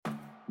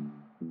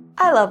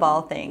I love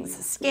all things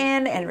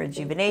skin and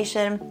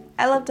rejuvenation.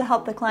 I love to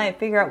help the client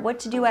figure out what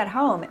to do at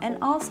home and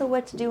also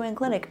what to do in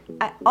clinic.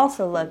 I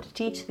also love to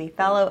teach the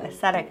fellow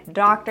aesthetic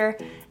doctor,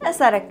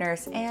 aesthetic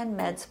nurse, and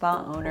med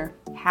spa owner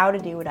how to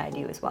do what I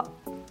do as well.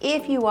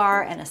 If you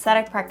are an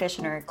aesthetic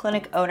practitioner,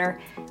 clinic owner,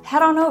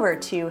 head on over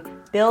to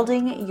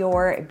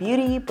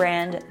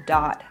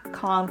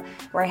buildingyourbeautybrand.com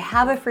where I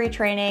have a free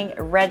training,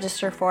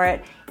 register for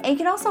it, and you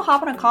can also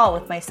hop on a call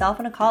with myself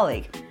and a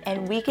colleague,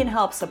 and we can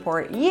help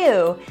support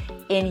you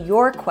in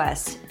your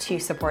quest to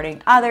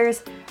supporting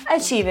others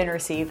achieve and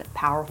receive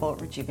powerful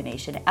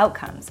rejuvenation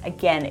outcomes.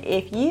 Again,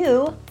 if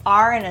you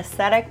are an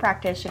aesthetic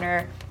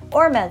practitioner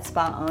or med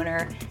spa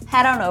owner,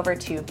 head on over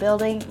to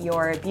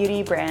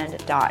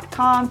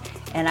buildingyourbeautybrand.com,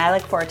 and I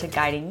look forward to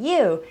guiding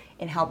you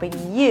in helping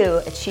you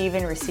achieve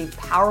and receive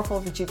powerful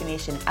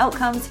rejuvenation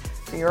outcomes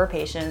for your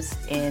patients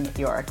in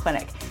your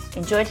clinic.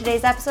 Enjoy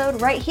today's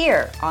episode right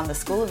here on the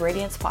School of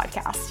Radiance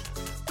podcast.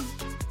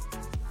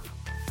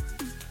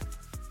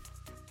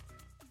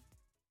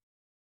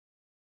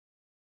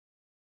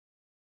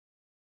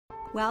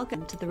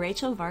 Welcome to the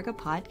Rachel Varga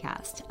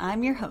podcast.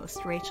 I'm your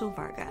host, Rachel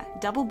Varga,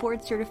 double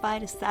board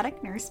certified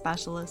aesthetic nurse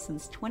specialist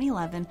since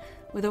 2011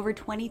 with over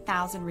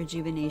 20,000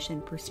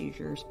 rejuvenation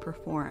procedures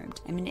performed.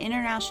 I'm an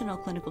international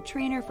clinical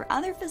trainer for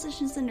other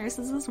physicians and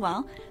nurses as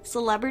well,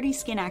 celebrity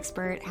skin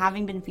expert,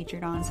 having been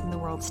featured on some of the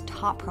world's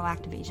top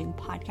proactive aging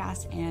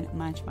podcasts, and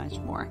much, much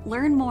more.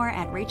 Learn more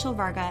at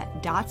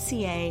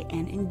rachelvarga.ca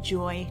and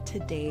enjoy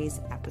today's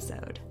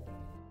episode.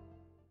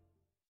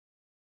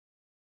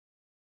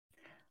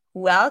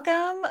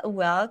 Welcome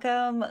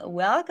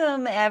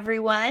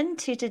everyone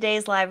to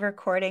today's live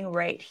recording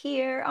right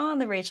here on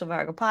the Rachel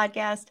Varga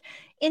podcast.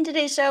 In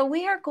today's show,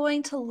 we are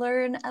going to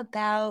learn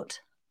about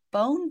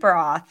bone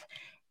broth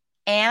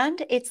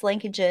and its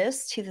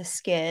linkages to the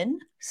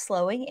skin,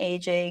 slowing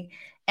aging,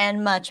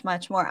 and much,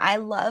 much more. I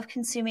love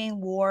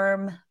consuming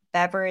warm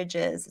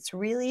beverages. It's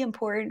really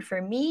important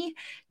for me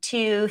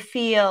to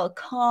feel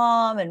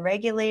calm and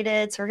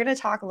regulated. So we're going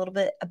to talk a little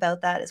bit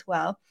about that as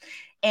well.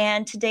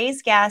 And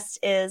today's guest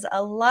is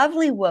a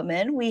lovely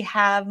woman. We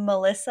have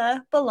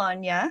Melissa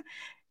Bolona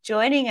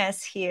joining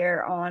us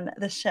here on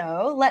the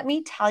show. Let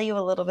me tell you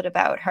a little bit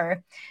about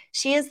her.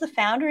 She is the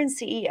founder and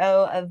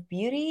CEO of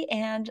Beauty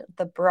and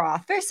the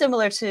Broth, very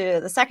similar to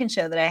the second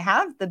show that I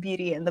have, The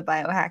Beauty and the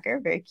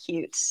Biohacker. Very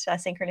cute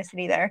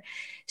synchronicity there.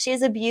 She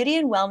is a beauty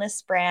and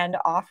wellness brand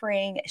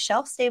offering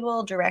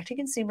shelf-stable,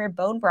 direct-to-consumer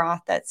bone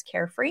broth that's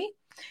carefree,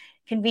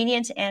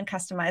 convenient, and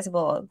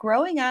customizable.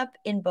 Growing up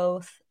in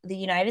both the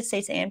United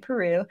States and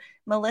Peru,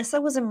 Melissa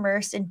was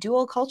immersed in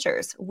dual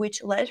cultures,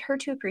 which led her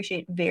to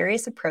appreciate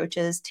various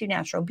approaches to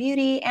natural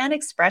beauty and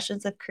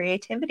expressions of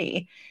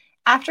creativity.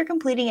 After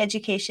completing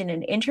education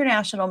in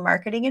international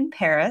marketing in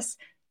Paris,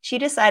 she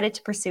decided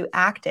to pursue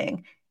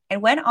acting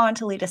and went on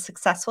to lead a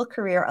successful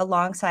career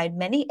alongside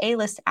many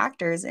A-list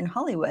actors in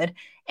Hollywood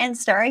and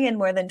starring in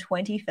more than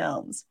 20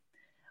 films.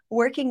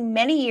 Working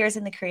many years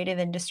in the creative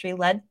industry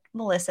led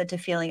Melissa to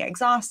feeling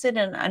exhausted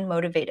and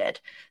unmotivated,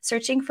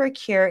 searching for a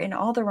cure in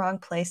all the wrong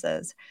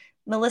places.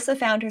 Melissa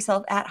found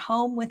herself at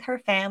home with her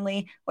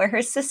family, where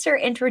her sister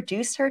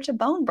introduced her to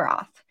bone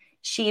broth.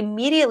 She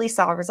immediately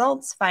saw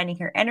results, finding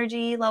her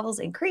energy levels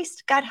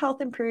increased, gut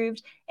health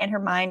improved, and her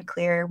mind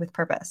clear with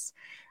purpose.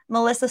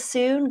 Melissa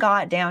soon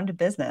got down to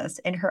business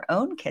in her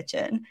own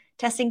kitchen,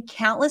 testing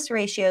countless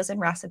ratios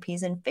and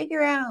recipes and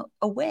figure out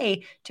a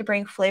way to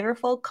bring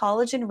flavorful,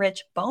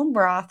 collagen-rich bone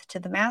broth to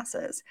the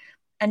masses.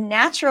 A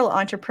natural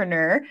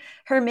entrepreneur,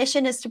 her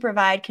mission is to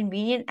provide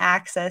convenient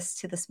access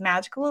to this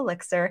magical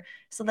elixir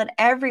so that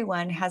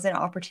everyone has an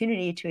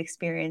opportunity to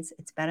experience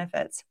its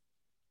benefits.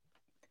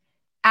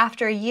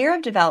 After a year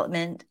of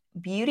development,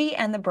 Beauty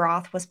and the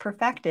Broth was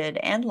perfected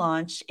and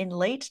launched in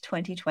late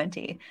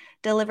 2020,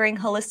 delivering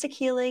holistic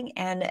healing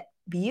and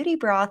beauty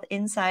broth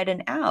inside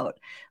and out.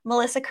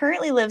 Melissa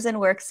currently lives and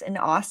works in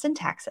Austin,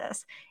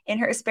 Texas. In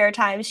her spare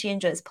time, she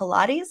enjoys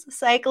Pilates,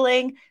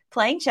 cycling,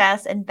 playing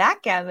chess, and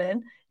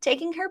backgammon,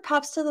 taking her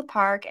pups to the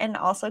park, and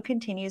also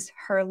continues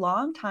her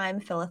longtime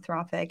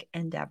philanthropic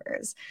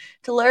endeavors.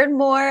 To learn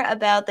more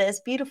about this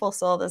beautiful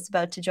soul that's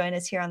about to join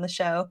us here on the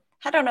show,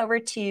 head on over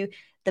to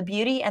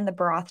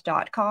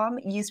thebeautyandthebroth.com.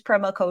 Use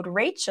promo code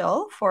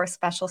Rachel for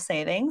special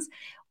savings,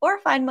 or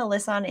find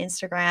Melissa on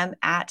Instagram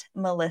at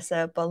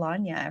Melissa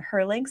Bolona.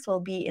 Her links will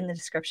be in the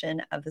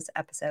description of this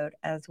episode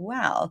as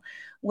well.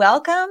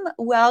 Welcome,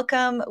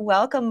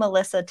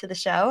 Melissa, to the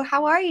show.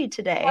 How are you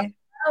today?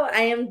 Oh,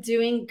 I am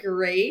doing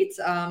great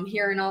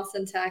here in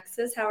Austin,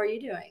 Texas. How are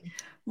you doing?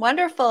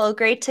 Wonderful.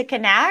 Great to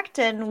connect.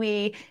 And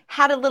we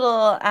had a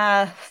little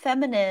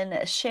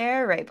feminine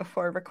share right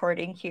before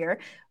recording here,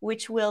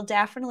 which will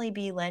definitely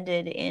be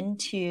blended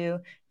into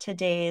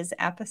today's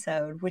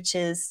episode, which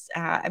is,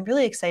 I'm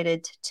really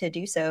excited to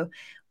do so.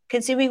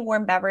 Consuming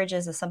warm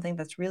beverages is something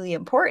that's really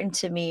important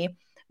to me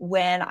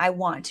when I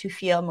want to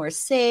feel more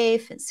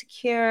safe and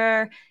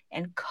secure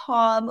and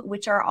calm,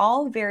 which are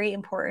all very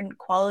important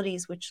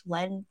qualities which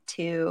lend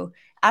to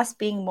us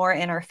being more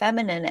in our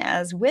feminine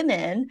as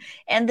women.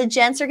 And the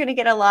gents are going to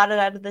get a lot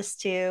out of this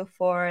too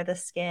for the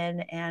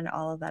skin and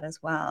all of that as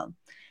well.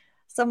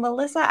 So,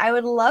 Melissa, I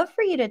would love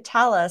for you to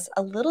tell us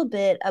a little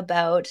bit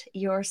about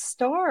your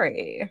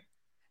story.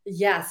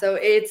 Yeah, so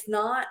it's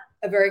not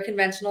a very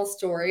conventional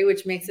story,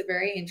 which makes it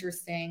very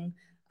interesting.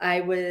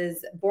 I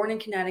was born in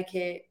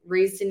Connecticut,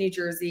 raised in New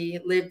Jersey,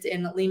 lived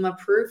in Lima,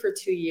 Peru for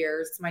 2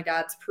 years. My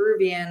dad's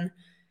Peruvian,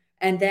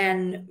 and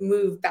then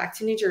moved back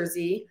to New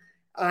Jersey.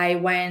 I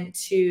went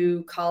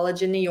to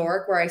college in New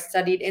York where I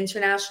studied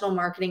international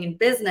marketing and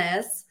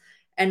business.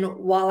 And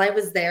while I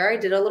was there, I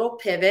did a little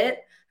pivot.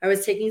 I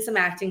was taking some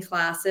acting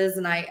classes,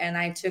 and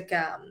I took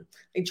a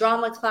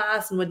drama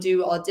class and would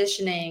do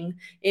auditioning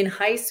in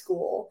high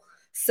school.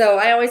 So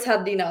I always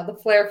had, the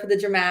flair for the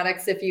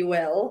dramatics, if you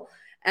will.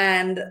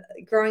 And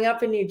growing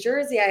up in New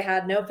Jersey, I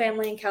had no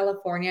family in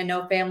California,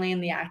 no family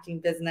in the acting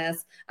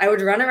business. I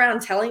would run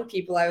around telling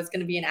people I was going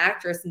to be an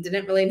actress and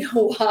didn't really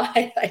know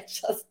why. I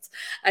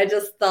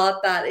just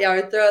thought that, I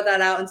would throw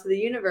that out into the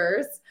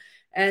universe.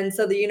 And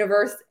so the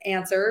universe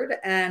answered.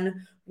 And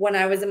when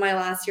I was in my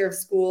last year of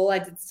school, I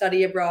did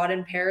study abroad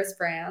in Paris,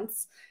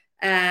 France.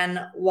 And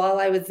while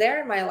I was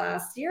there in my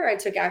last year, I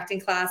took acting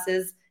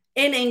classes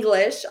in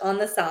English on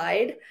the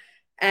side.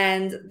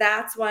 And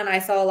that's when I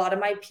saw a lot of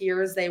my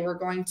peers. They were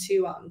going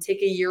to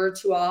take a year or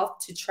two off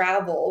to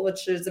travel,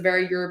 which is a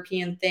very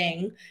European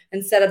thing,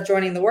 instead of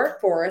joining the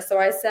workforce. So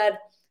I said,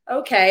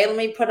 okay, let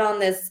me put on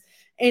this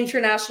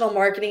international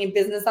marketing and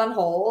business on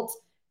hold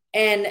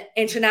and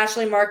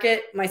internationally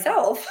market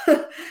myself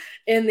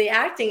in the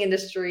acting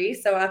industry.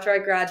 So after I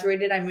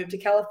graduated, I moved to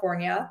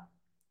California.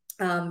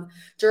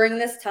 During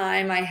this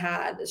time, I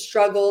had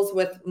struggles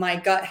with my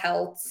gut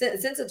health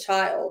since a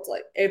child.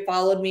 Like, it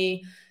followed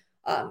me.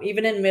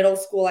 Even in middle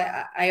school,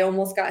 I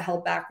almost got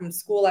held back from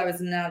school. I was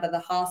in and out of the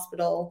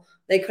hospital.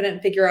 They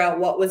couldn't figure out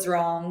what was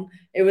wrong.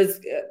 It was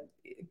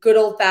good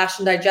old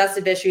fashioned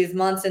digestive issues.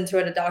 Months into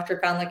it, a doctor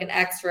found like an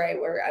x-ray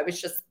where I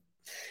was just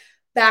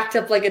backed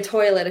up like a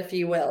toilet, if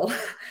you will.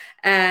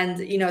 And,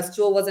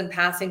 stool wasn't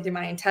passing through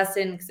my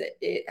intestine because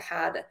it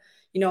had,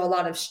 a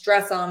lot of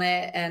stress on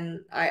it.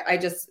 And I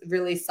just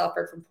really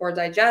suffered from poor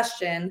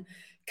digestion.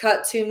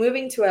 Cut to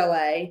moving to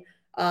LA,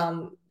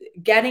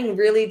 getting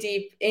really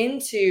deep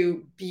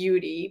into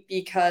beauty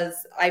because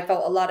I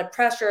felt a lot of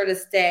pressure to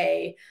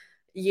stay,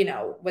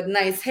 with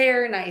nice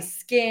hair, nice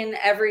skin,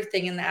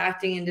 everything in the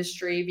acting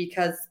industry,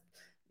 because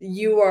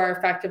you are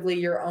effectively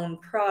your own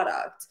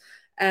product.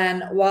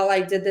 And while I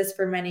did this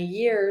for many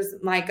years,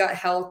 my gut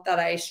health that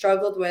I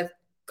struggled with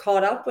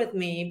caught up with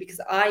me,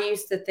 because I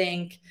used to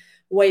think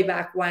way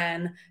back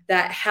when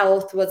that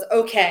health was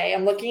okay.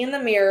 I'm looking in the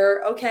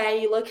mirror.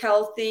 Okay, you look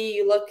healthy.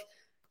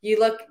 You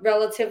look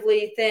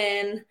relatively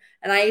thin.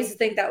 And I used to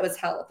think that was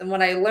health. And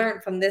what I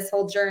learned from this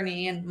whole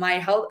journey and my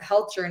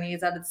health journey is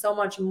that it's so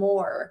much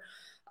more.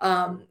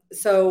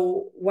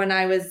 So when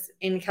I was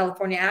in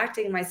California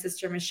acting, my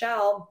sister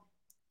Michelle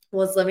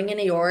was living in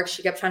New York.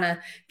 She kept trying to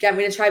get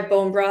me to try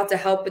bone broth to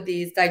help with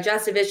these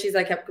digestive issues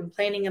I kept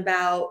complaining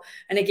about.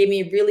 And it gave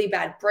me really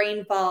bad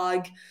brain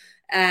fog.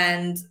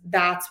 And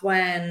that's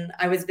when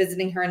I was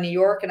visiting her in New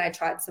York and I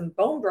tried some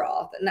bone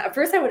broth. And at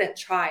first I wouldn't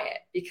try it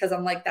because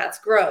I'm like, that's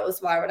gross.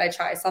 Why would I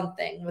try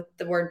something with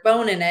the word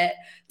bone in it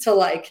to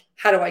like,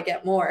 how do I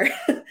get more?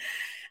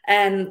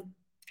 And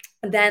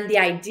then the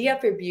idea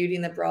for Beauty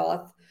in the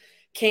Broth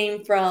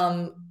came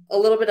from a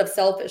little bit of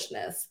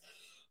selfishness,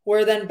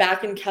 where then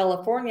back in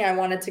California, I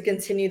wanted to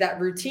continue that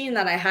routine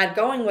that I had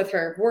going with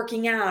her,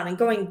 working out and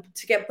going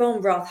to get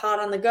bone broth hot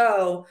on the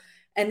go.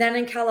 And then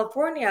in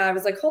California, I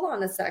was like, hold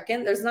on a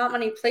second. There's not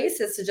many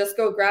places to just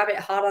go grab it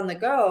hot on the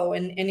go.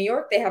 And in New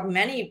York, they have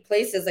many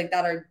places like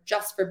that are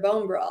just for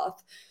bone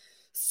broth.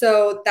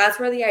 So that's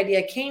where the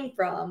idea came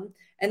from.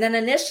 And then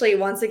initially,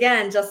 once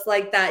again, just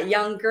like that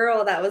young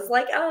girl that was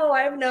like, oh,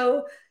 I have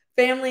no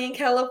family in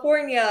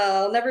California,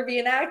 I'll never be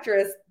an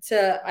actress,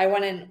 to I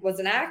went and was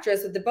an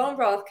actress with the bone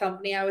broth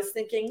company. I was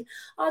thinking,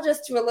 I'll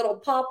just do a little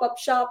pop-up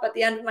shop at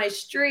the end of my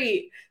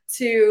street,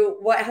 to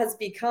what has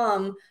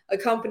become a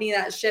company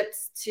that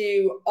ships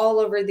to all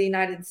over the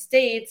United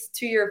States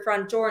to your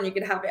front door, and you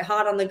can have it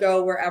hot on the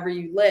go wherever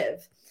you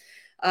live.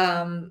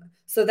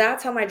 So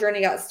that's how my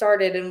journey got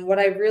started. And what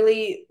I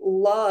really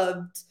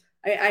loved,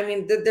 I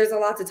mean, there's a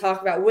lot to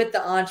talk about with the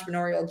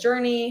entrepreneurial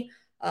journey,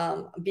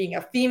 being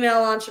a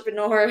female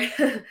entrepreneur,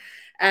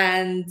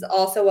 and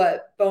also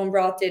what bone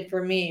broth did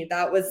for me.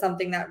 That was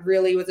something that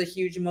really was a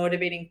huge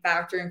motivating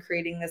factor in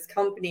creating this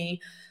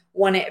company,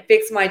 when it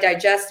fixed my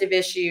digestive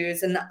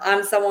issues. And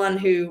I'm someone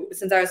who,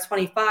 since I was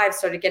 25,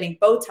 started getting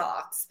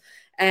Botox.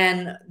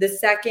 And the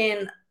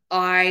second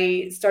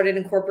I started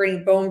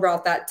incorporating bone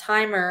broth, that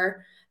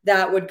timer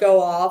that would go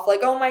off,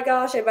 like, oh my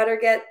gosh, I better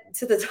get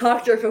to the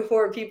doctor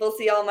before people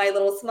see all my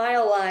little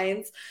smile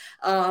lines,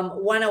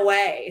 went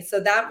away.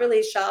 So that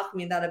really shocked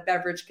me that a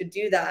beverage could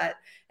do that.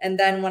 And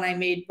then when I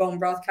made bone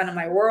broth kind of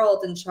my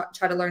world and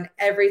try to learn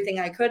everything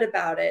I could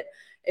about it,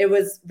 it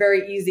was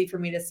very easy for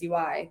me to see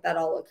why that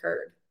all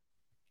occurred.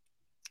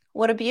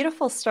 What a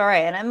beautiful story.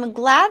 And I'm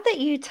glad that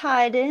you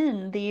tied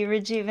in the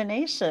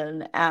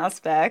rejuvenation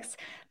aspects.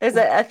 There's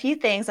a few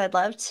things I'd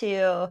love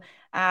to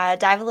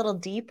dive a little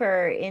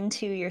deeper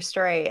into your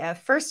story.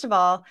 First of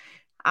all,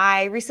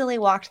 I recently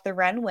walked the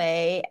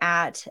runway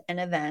at an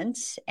event,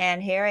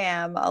 and here I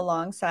am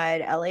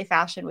alongside LA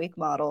Fashion Week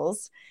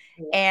models.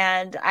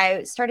 And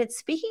I started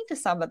speaking to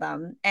some of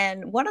them,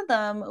 and one of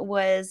them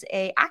was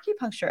a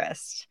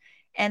acupuncturist.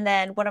 And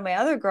then one of my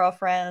other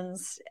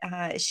girlfriends,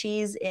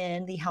 she's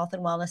in the health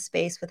and wellness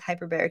space with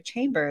hyperbaric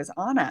chambers,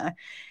 Anna.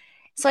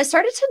 So I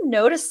started to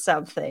notice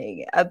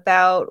something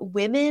about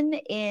women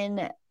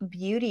in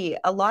beauty.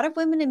 A lot of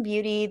women in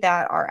beauty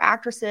that are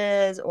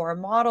actresses or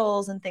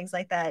models and things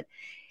like that,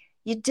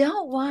 you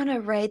don't want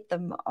to write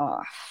them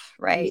off,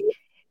 right? Yeah.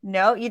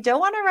 No, you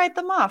don't want to write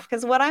them off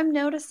because what I'm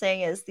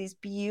noticing is these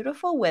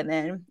beautiful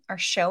women are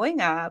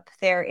showing up.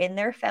 They're in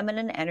their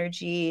feminine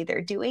energy. They're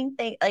doing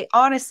things like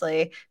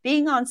honestly,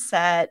 being on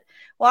set,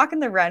 walking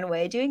the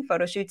runway, doing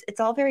photo shoots.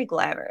 It's all very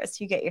glamorous.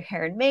 You get your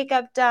hair and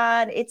makeup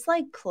done. It's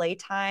like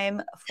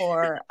playtime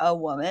for a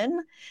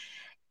woman.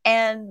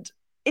 And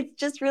it's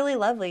just really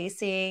lovely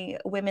seeing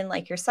women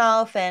like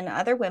yourself and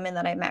other women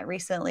that I met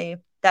recently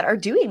that are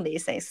doing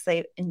these things.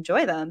 They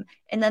enjoy them.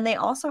 And then they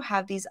also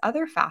have these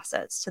other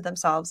facets to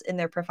themselves in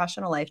their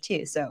professional life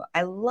too. So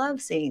I love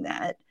seeing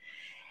that.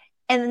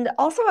 And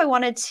also, I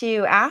wanted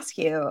to ask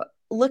you,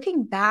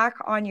 looking back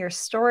on your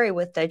story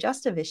with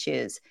digestive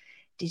issues,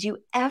 did you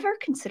ever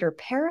consider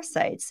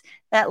parasites?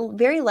 That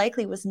very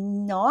likely was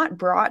not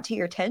brought to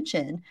your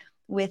attention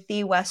with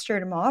the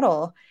Western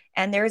model.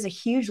 And there is a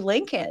huge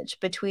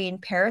linkage between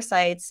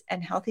parasites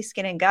and healthy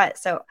skin and gut.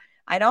 So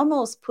I'd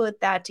almost put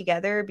that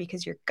together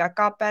because your gut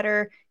got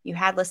better, you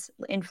had less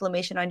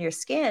inflammation on your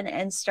skin,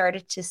 and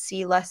started to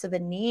see less of a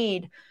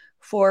need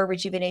for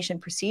rejuvenation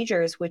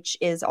procedures, which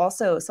is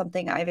also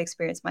something I've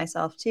experienced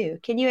myself too.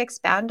 Can you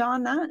expand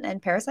on that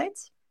and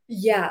parasites?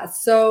 Yeah.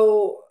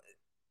 So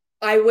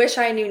I wish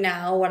I knew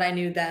now what I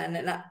knew then.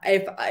 And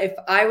if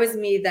I was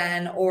me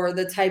then, or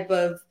the type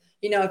of,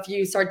 if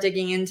you start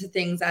digging into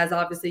things as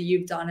obviously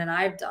you've done and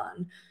I've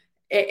done,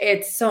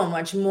 it's so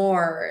much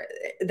more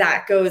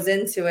that goes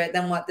into it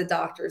than what the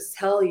doctors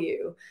tell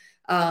you.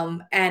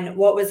 And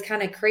what was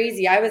kind of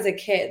crazy, I was a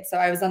kid, so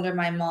I was under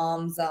my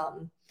mom's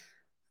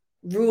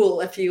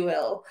rule, if you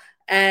will.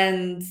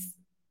 And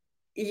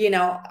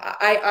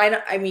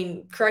I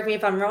mean, correct me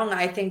if I'm wrong.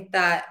 I think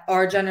that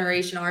our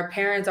generation, our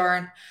parents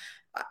aren't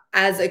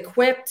as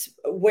equipped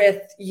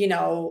with,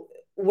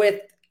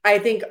 with I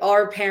think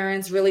our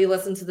parents really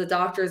listened to the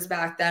doctors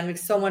back then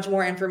because so much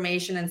more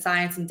information and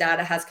science and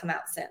data has come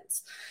out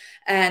since.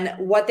 And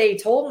what they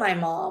told my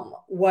mom,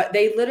 what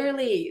they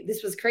literally,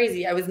 this was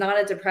crazy. I was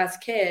not a depressed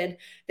kid.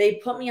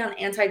 They put me on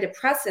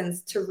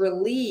antidepressants to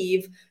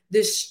relieve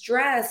the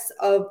stress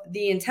of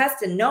the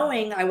intestine,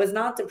 knowing I was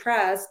not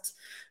depressed,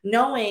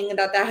 knowing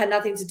that that had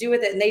nothing to do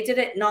with it. And they did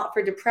it not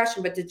for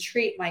depression, but to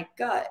treat my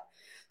gut.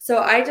 So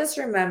I just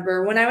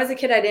remember when I was a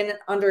kid, I didn't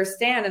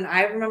understand. And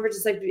I remember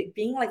just like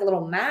being like a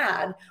little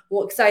mad.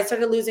 Well, because I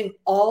started losing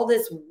all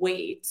this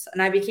weight and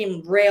I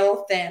became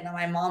rail thin. And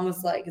my mom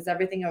was like, "Is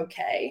everything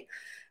okay?"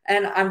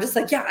 And I'm just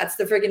like, "Yeah, it's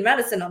the friggin'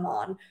 medicine I'm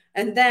on."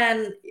 And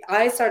then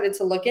I started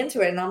to look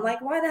into it and I'm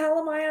like, "Why the hell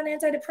am I on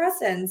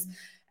antidepressants?"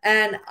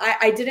 And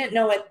I didn't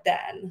know it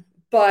then,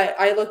 but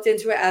I looked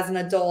into it as an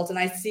adult and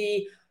I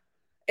see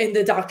in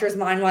the doctor's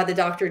mind why the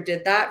doctor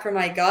did that for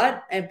my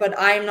gut. But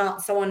I'm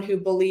not someone who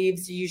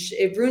believes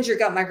it ruins your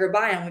gut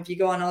microbiome if you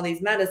go on all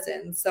these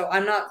medicines. So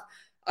I'm not,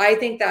 I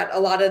think that a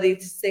lot of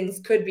these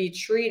things could be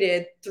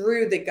treated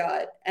through the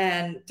gut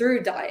and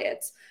through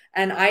diets.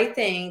 And I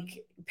think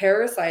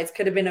parasites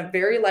could have been a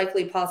very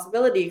likely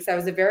possibility because I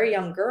was a very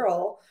young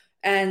girl.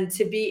 And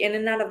to be in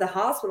and out of the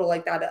hospital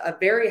like that, a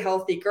very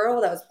healthy girl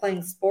that was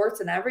playing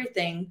sports and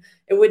everything,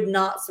 it would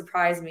not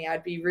surprise me.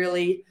 I'd be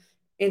really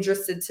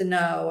interested to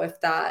know if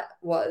that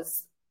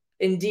was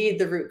indeed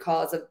the root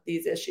cause of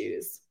these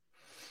issues.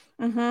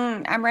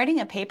 I'm writing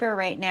a paper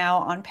right now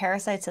on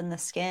parasites in the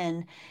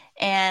skin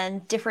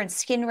and different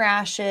skin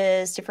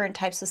rashes, different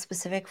types of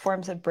specific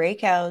forms of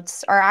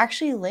breakouts are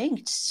actually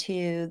linked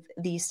to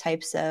these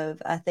types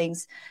of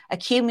things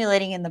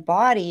accumulating in the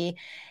body.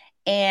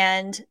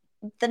 And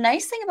the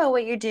nice thing about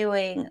what you're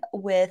doing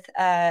with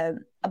a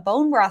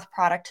bone broth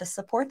product to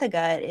support the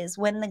gut is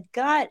when the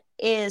gut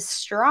is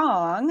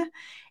strong,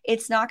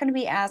 it's not going to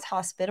be as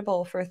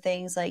hospitable for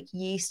things like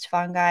yeast,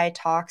 fungi,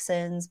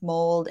 toxins,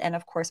 mold, and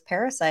of course,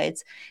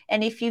 parasites.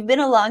 And if you've been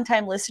a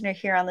long-time listener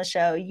here on the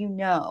show, you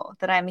know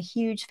that I'm a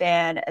huge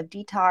fan of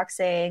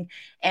detoxing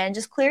and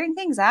just clearing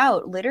things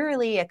out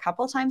literally a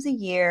couple times a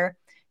year,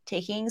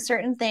 taking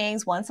certain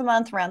things once a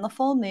month around the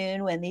full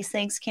moon when these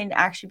things can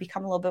actually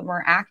become a little bit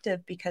more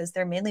active because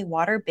they're mainly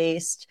water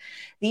based.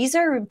 These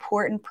are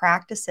important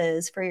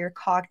practices for your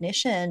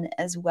cognition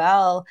as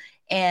well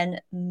and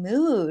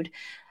mood.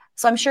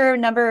 So I'm sure a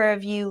number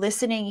of you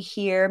listening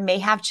here may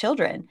have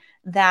children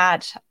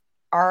that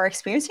are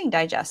experiencing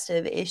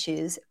digestive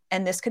issues.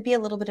 And this could be a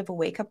little bit of a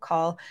wake up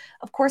call.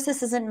 Of course,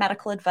 this isn't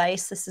medical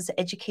advice. This is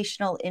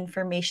educational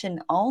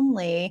information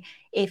only.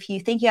 If you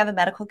think you have a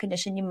medical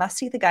condition, you must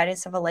seek the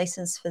guidance of a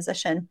licensed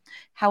physician.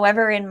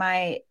 However, in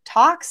my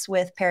talks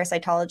with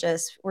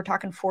parasitologists, we're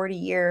talking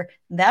 40-year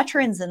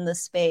veterans in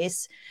this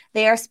space.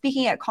 They are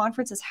speaking at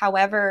conferences.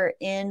 However,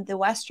 in the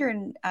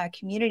Western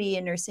community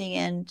in nursing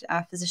and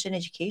physician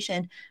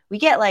education, we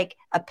get like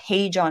a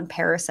page on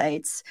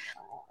parasites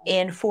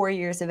in 4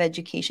 years of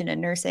education in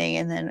nursing,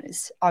 and then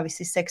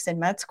obviously 6 in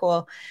med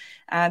school.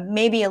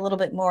 Maybe a little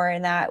bit more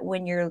in that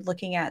when you're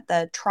looking at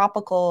the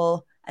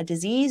tropical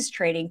disease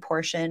training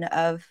portion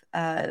of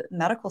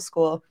medical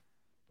school.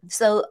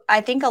 So I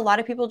think a lot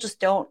of people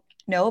just don't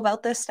know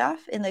about this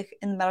stuff in the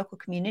medical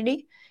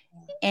community,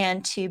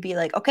 and to be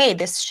like, okay,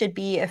 this should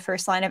be a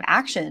first line of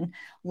action.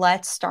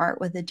 Let's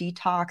start with a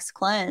detox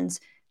cleanse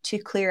to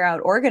clear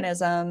out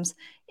organisms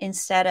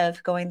instead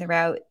of going the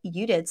route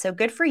you did. So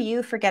good for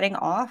you for getting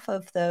off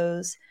of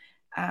those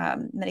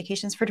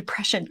medications for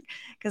depression,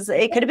 because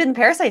it could have been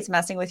parasites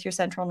messing with your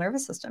central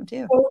nervous system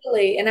too.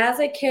 Totally. And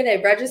as a kid,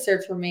 it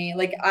registered for me.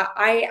 Like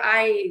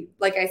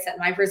like I said,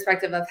 my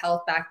perspective of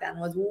health back then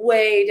was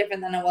way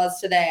different than it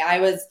was today. I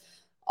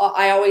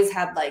always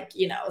had like,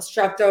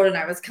 strep throat, and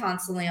I was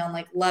constantly on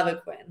like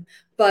Levaquin.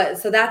 But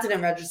so that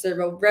didn't register.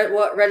 But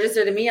what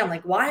registered to me, I'm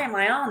like, why am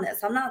I on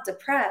this? I'm not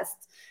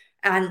depressed.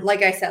 And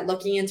like I said,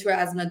 looking into it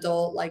as an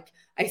adult, like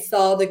I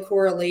saw the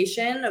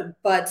correlation,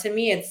 but to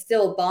me, it's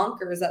still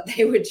bonkers that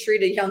they would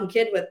treat a young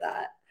kid with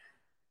that.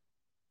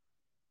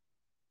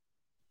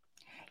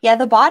 Yeah,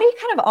 the body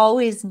kind of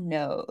always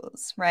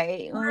knows,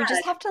 right? When we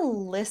just have to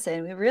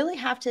listen, we really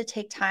have to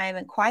take time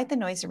and quiet the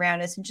noise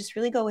around us and just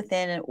really go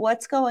within and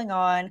what's going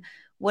on?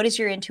 What is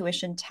your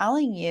intuition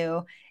telling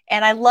you?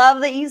 And I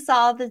love that you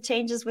saw the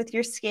changes with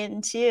your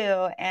skin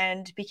too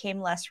and became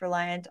less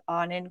reliant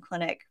on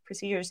in-clinic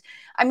procedures.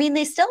 I mean,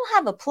 they still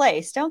have a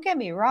place, don't get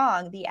me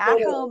wrong. The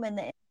at-home and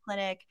the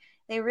in-clinic,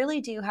 they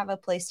really do have a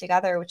place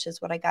together, which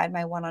is what I guide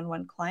my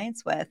one-on-one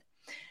clients with.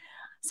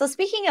 So,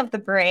 speaking of the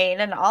brain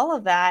and all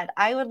of that,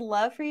 I would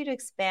love for you to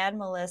expand,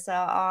 Melissa,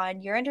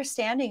 on your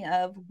understanding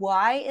of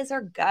why is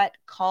our gut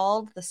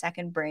called the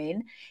second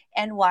brain,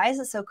 and why is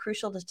it so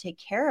crucial to take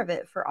care of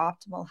it for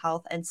optimal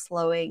health and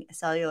slowing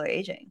cellular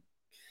aging?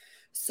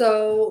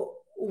 So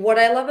what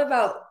I love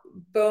about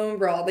bone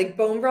broth, like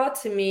bone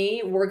broth to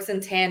me works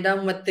in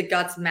tandem with the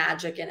gut's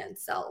magic in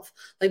itself.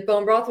 Like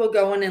bone broth will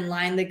go in and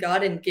line the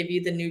gut and give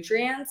you the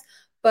nutrients,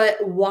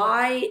 but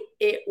why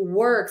it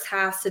works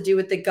has to do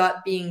with the gut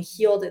being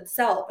healed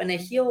itself, and a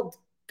healed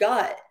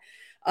gut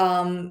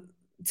um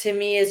to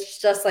me is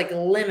just like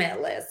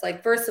limitless.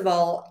 Like first of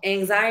all,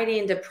 anxiety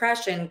and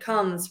depression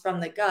comes from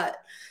the gut.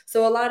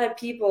 So a lot of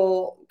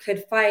people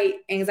could fight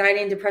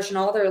anxiety and depression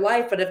all their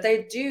life, but if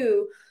they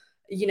do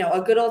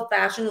a good old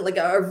fashioned, like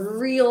a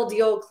real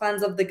deal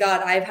cleanse of the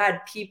gut. I've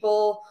had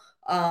people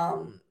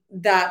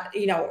that,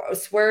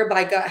 swear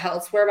by gut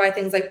health, swear by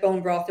things like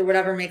bone broth or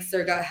whatever makes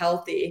their gut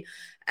healthy.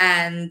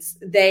 And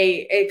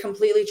it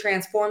completely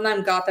transformed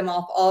them, got them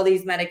off all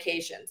these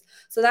medications.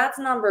 So that's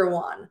number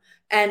one.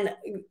 And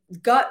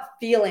gut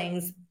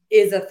feelings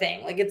is a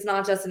thing. Like it's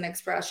not just an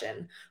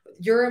expression.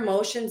 Your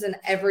emotions and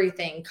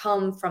everything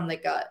come from the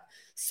gut.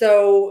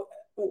 So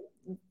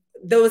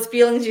those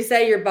feelings you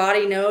say your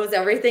body knows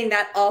everything,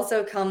 that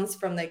also comes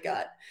from the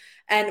gut.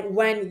 And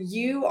when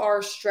you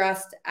are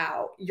stressed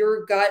out,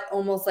 your gut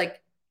almost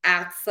like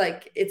acts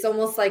like it's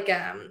almost like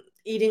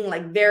eating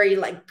like very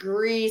like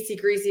greasy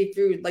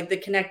food. Like the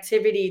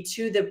connectivity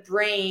to the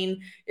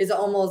brain is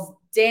almost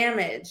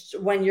damaged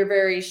when you're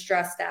very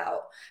stressed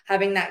out,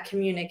 having that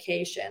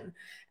communication.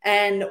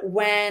 And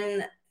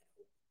when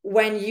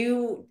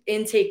you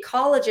intake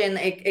collagen,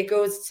 it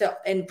goes to,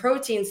 and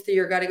proteins through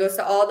your gut, it goes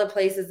to all the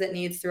places it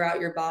needs throughout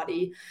your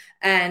body.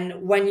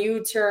 And when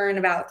you turn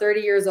about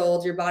 30 years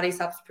old, your body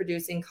stops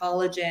producing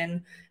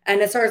collagen and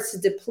it starts to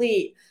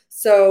deplete.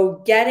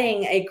 So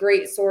getting a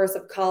great source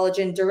of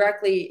collagen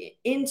directly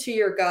into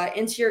your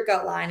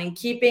gut lining,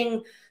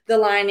 keeping the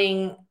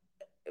lining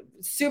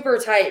super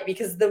tight,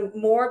 because the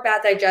more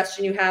bad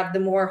digestion you have, the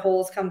more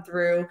holes come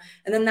through.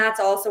 And then that's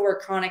also where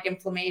chronic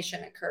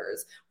inflammation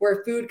occurs,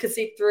 where food could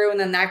seep through, and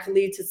then that could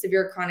lead to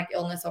severe chronic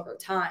illness over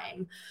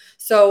time.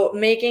 So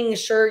making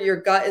sure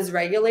your gut is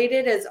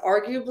regulated is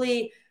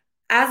arguably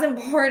as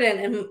important,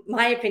 in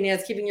my opinion,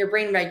 as keeping your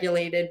brain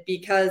regulated,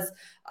 because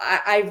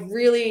I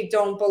really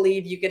don't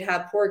believe you could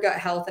have poor gut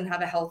health and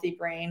have a healthy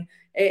brain.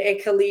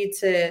 It could lead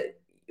to,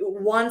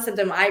 one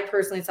symptom I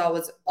personally saw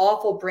was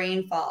awful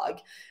brain fog.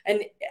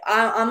 And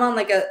I'm on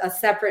like a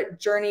separate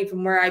journey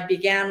from where I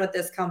began with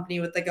this company,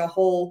 with like a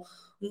whole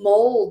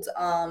mold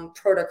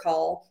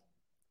protocol.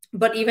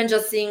 But even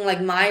just seeing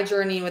like my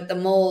journey with the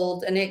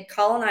mold and it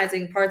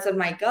colonizing parts of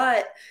my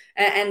gut,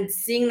 and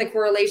seeing the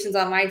correlations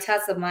on my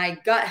tests of my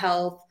gut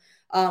health,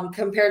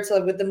 compared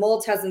to with the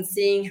mold test and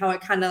seeing how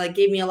it kind of like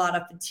gave me a lot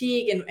of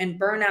fatigue and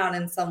burnout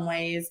in some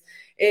ways.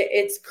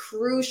 It's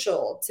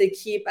crucial to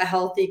keep a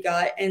healthy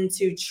gut and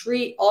to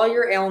treat all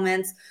your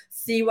ailments,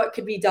 see what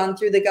could be done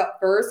through the gut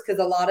first, because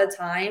a lot of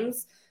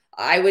times,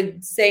 I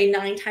would say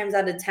 9 times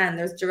out of 10,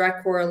 there's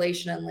direct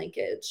correlation and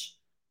linkage.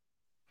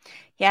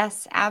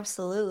 Yes,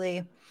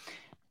 absolutely.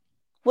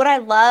 What I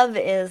love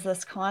is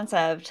this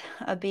concept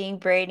of being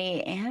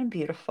brainy and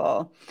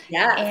beautiful.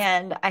 Yes.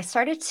 And I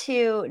started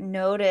to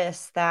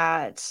notice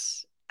that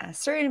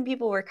certain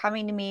people were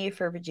coming to me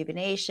for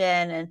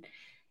rejuvenation. And,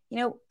 you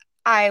know,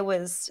 I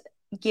was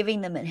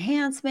giving them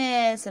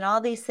enhancements and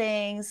all these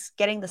things,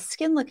 getting the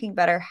skin looking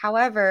better.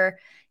 However,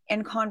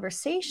 in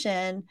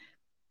conversation,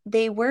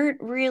 they weren't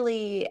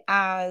really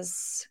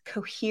as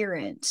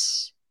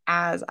coherent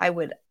as I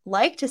would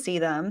like to see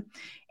them,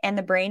 and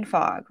the brain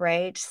fog,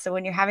 right? So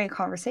when you're having a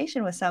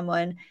conversation with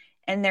someone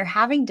and they're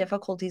having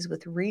difficulties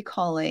with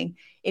recalling,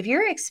 if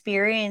you're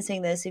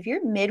experiencing this, if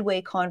you're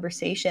midway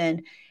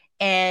conversation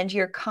and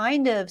you're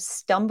kind of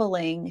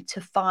stumbling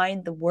to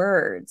find the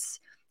words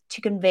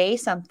to convey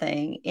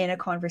something in a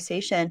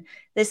conversation,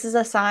 this is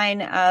a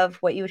sign of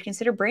what you would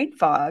consider brain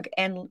fog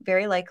and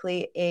very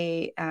likely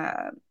a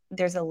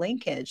there's a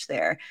linkage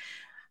there.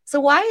 So,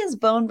 why is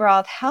bone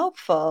broth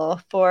helpful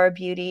for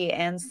beauty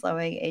and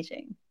slowing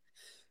aging?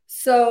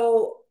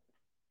 So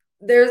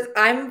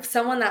I'm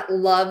someone that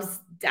loves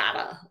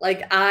data.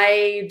 Like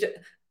I've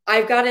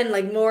gotten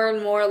like more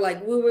and more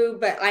like woo woo,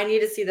 but I need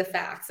to see the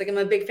facts. Like I'm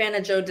a big fan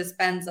of Joe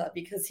Dispenza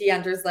because he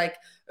enters like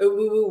a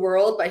woo woo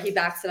world, but he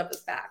backs it up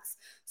with facts.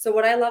 So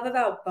what I love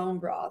about bone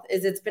broth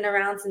is it's been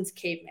around since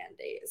caveman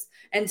days.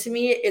 And to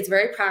me, it's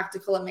very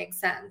practical. It makes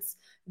sense.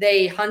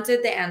 They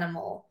hunted the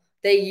animal.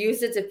 They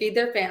used it to feed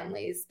their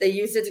families. They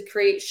used it to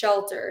create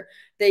shelter.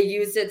 They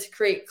used it to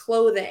create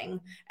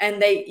clothing,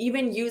 and they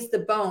even use the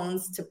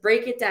bones to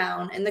break it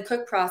down in the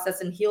cook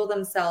process and heal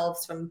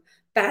themselves from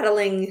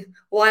battling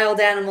wild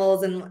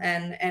animals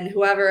and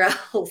whoever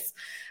else.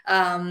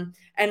 And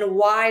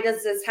why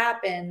does this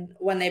happen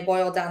when they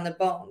boil down the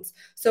bones?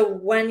 So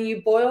when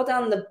you boil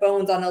down the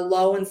bones on a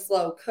low and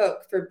slow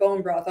cook for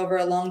bone broth over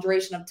a long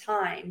duration of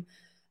time,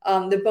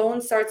 the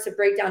bone starts to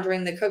break down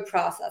during the cook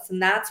process,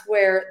 and that's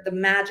where the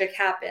magic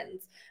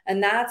happens.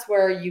 And that's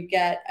where you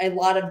get a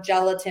lot of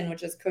gelatin,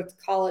 which is cooked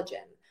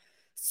collagen.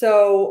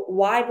 So,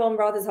 why bone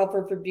broth is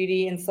helpful for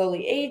beauty and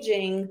slowly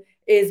aging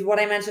is what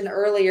I mentioned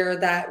earlier,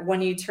 that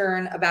when you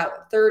turn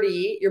about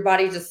 30, your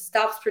body just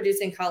stops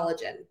producing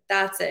collagen.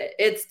 That's it,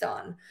 it's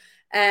done.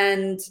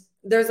 And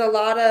there's a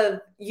lot of,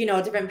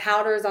 different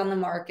powders on the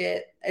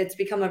market. It's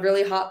become a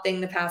really hot thing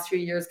the past few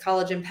years,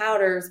 collagen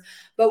powders.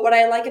 But what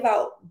I like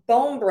about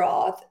bone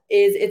broth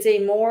is it's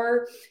a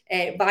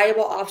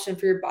viable option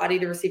for your body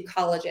to receive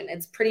collagen.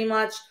 It's pretty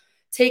much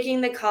taking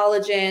the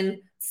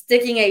collagen,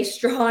 sticking a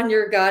straw in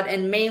your gut,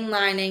 and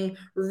mainlining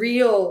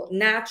real,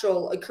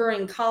 natural,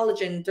 occurring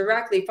collagen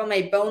directly from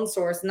a bone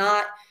source,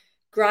 not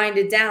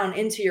grinded down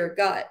into your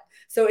gut.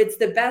 So it's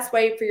the best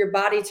way for your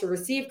body to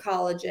receive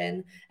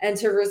collagen and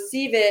to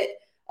receive it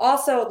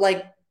also,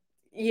 like,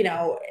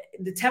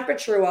 the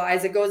temperature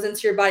wise, it goes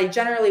into your body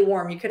generally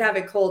warm. You could have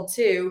it cold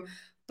too,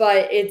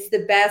 but it's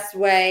the best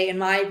way, in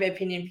my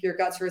opinion, for your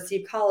gut to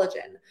receive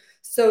collagen.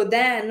 So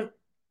then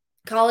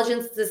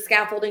collagen's the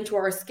scaffolding to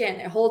our skin.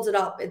 It holds it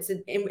up. It's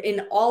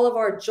in all of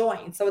our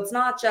joints. So it's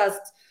not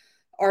just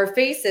our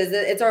faces,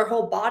 it's our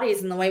whole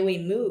bodies and the way we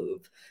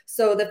move.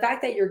 So the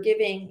fact that you're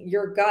giving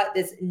your gut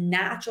this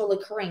natural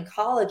occurring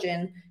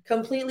collagen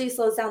completely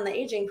slows down the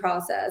aging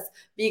process,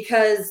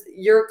 because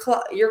your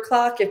clock,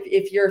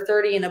 if you're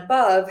 30 and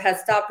above,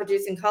 has stopped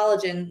producing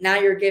collagen. Now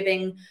you're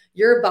giving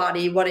your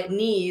body what it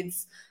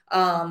needs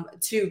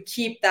to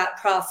keep that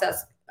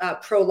process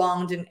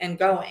prolonged and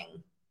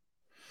going.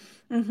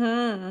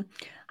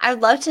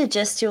 I'd love to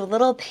just do a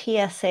little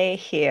PSA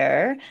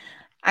here.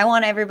 I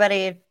want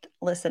everybody to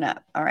listen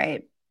up. All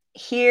right.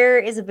 Here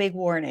is a big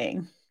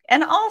warning.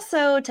 And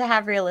also to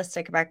have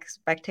realistic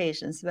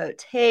expectations about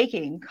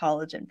taking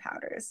collagen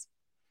powders.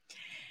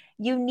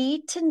 You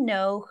need to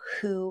know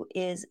who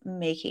is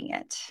making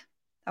it.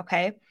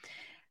 Okay.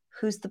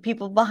 Who's the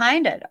people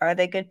behind it? Are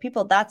they good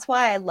people? That's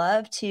why I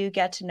love to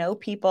get to know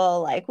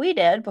people like we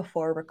did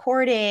before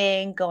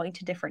recording, going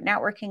to different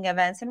networking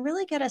events, and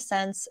really get a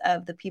sense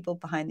of the people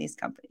behind these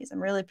companies.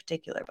 I'm really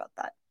particular about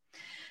that.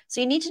 So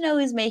you need to know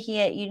who's making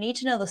it. You need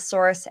to know the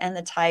source and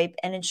the type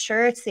and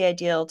ensure it's the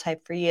ideal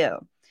type for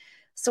you.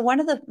 So one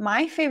of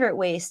my favorite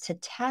ways to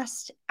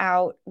test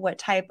out what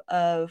type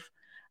of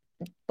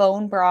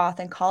bone broth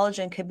and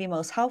collagen could be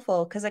most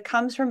helpful, because it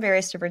comes from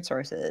various different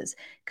sources.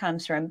 It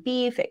comes from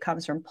beef, it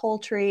comes from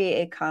poultry,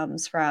 it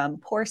comes from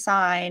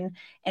porcine,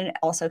 and it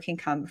also can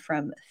come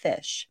from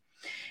fish.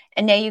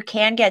 And now you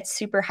can get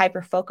super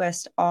hyper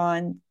focused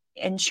on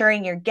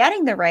ensuring you're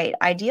getting the right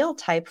ideal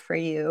type for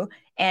you.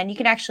 And you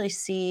can actually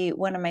see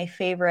one of my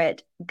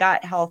favorite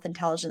gut health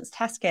intelligence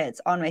test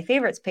kits on my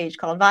favorites page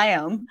called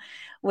Viome,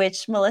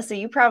 which Melissa,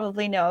 you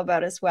probably know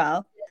about as well.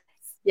 And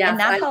Yes,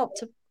 that I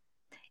helped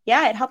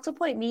yeah, it helped to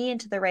point me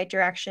into the right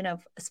direction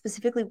of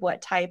specifically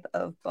what type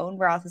of bone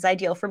broth is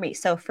ideal for me.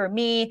 So for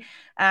me,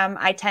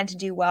 I tend to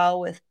do well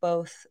with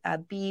both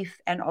beef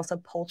and also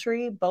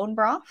poultry bone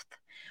broth.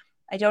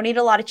 I don't eat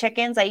a lot of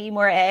chickens. I eat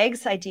more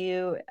eggs. I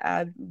do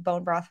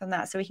bone broth from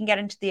that. So we can get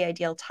into the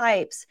ideal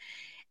types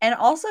and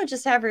also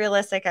just have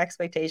realistic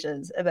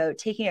expectations about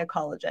taking a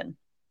collagen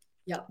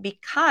Yeah.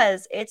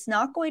 because it's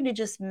not going to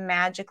just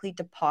magically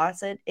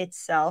deposit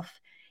itself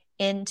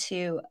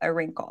into a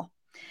wrinkle.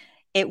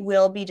 It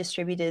will be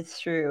distributed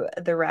through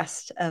the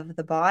rest of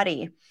the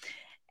body.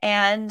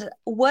 And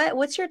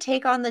what's your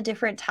take on the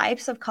different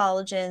types of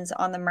collagens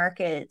on the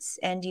markets?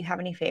 And do you have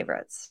any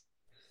favorites?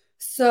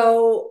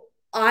 So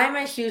I'm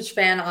a huge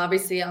fan.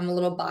 Obviously, I'm a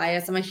little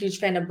biased. I'm a huge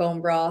fan of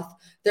bone broth.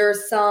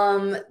 There's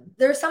some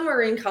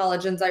marine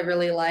collagens I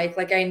really like.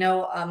 Like I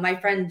know my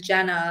friend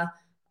Jenna,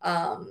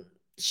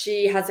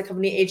 she has a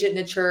company, Agent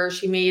Nature.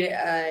 She made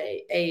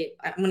a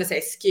I'm going to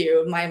say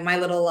SKU. My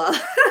little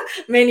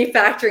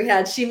manufacturing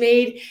head. She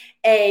made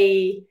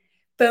a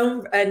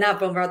not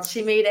bone broth.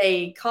 She made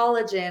a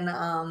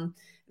collagen.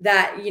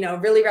 That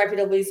really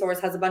reputably sourced,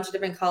 has a bunch of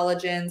different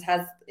collagens,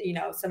 has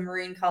some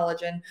marine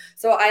collagen,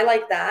 so I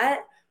like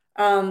that.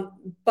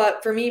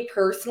 But for me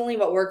personally,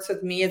 what works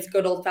with me is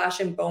good old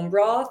fashioned bone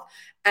broth.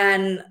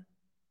 And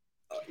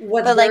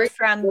what's But like very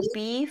from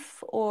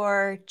beef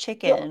or so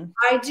chicken?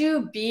 I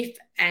do beef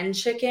and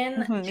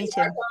chicken. Me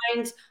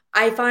too.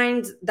 I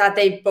find that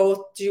they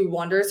both do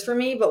wonders for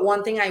me. But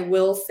one thing I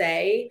will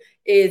say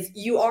is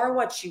you are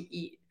what you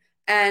eat.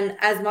 And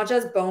as much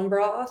as bone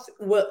broth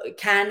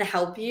can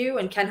help you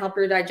and can help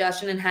your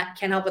digestion and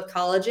can help with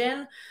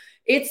collagen,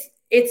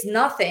 it's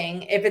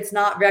nothing if it's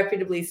not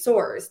reputably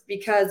sourced,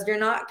 because you're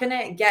not going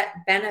to get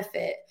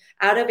benefit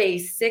out of a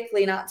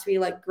sickly, not to be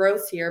like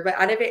gross here, but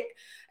out of it,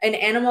 an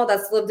animal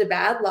that's lived a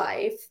bad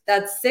life,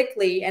 that's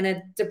sickly and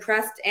a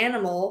depressed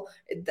animal,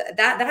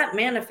 that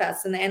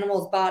manifests in the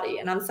animal's body.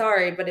 And I'm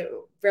sorry, but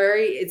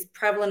it's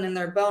prevalent in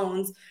their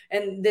bones.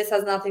 And this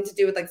has nothing to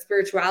do with like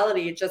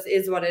spirituality. It just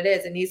is what it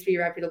is. It needs to be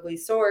reputably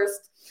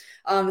sourced.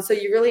 So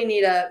you really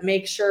need to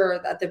make sure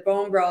that the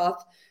bone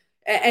broth,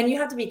 and you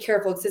have to be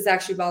careful because this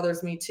actually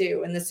bothers me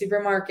too. In the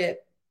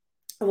supermarket,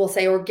 we'll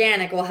say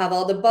organic, we'll have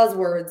all the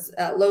buzzwords,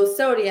 low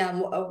sodium,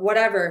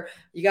 whatever.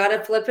 You got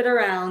to flip it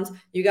around.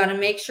 You got to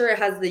make sure it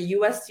has the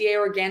USDA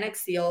organic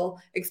seal,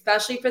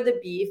 especially for the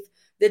beef.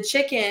 The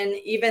chicken,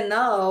 even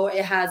though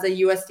it has a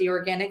USDA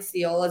organic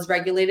seal, is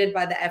regulated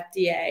by the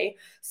FDA.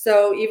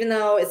 So even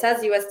though it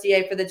says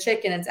USDA for the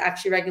chicken, it's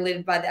actually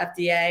regulated by the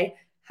FDA.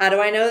 How do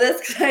I know this?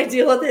 Because I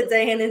deal with it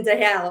day in and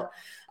day out.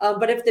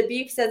 But if the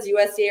beef says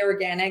USDA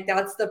organic,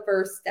 that's the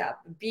first step.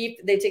 Beef,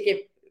 they take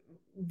it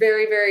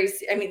very, very,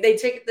 I mean, they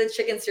take the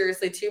chicken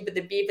seriously too, but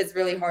the beef is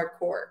really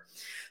hardcore.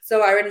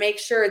 So I would make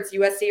sure it's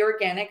USDA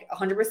organic,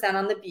 100%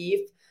 on the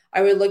beef.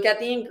 I would look at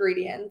the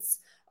ingredients.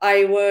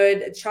 I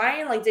would try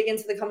and like dig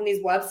into the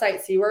company's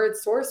website, see where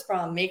it's sourced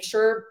from, make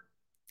sure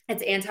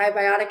it's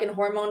antibiotic and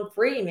hormone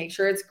free, make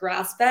sure it's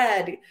grass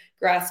fed,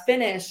 grass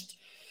finished.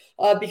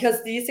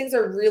 Because these things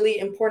are really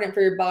important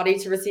for your body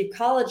to receive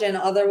collagen.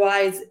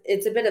 Otherwise,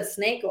 it's a bit of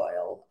snake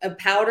oil,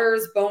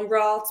 powders, bone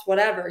broths,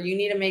 whatever. You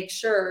need to make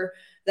sure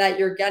that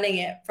you're getting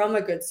it from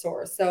a good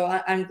source. So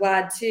I'm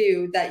glad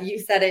too that you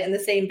said it in the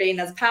same vein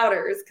as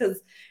powders,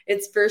 because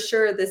it's for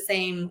sure the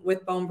same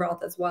with bone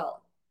broth as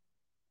well.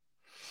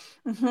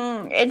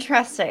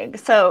 Interesting.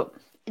 So,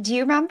 do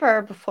you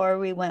remember before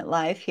we went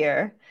live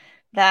here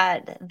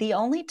that the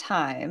only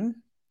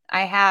time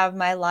I have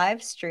my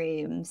live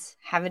streams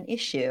have an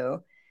issue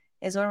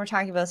is when we're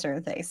talking about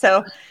certain things.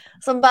 So,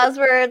 some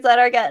buzzwords that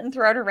are getting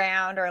thrown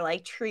around are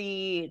like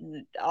treat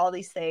and all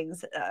these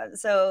things.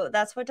 So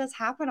that's what does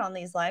happen on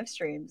these live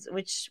streams,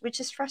 which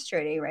is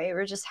frustrating, right?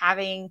 We're just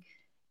having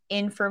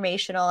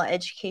informational,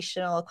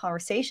 educational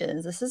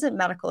conversations. This isn't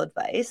medical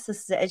advice.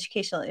 This is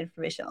educational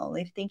information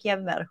only. If you think you have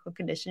a medical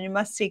condition, you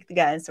must seek the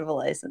guidance of a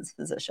licensed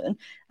physician.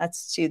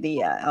 That's to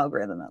the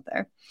algorithm out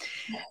there.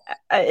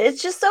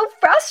 It's just so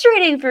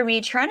frustrating for me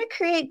trying to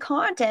create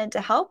content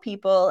to help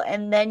people,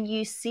 and then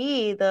you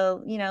see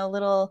the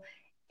little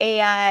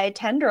AI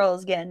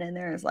tendrils getting in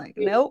there. It's like,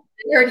 nope.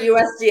 They heard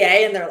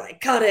USDA and they're like,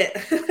 cut it.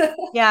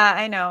 Yeah,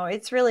 I know.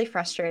 It's really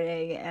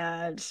frustrating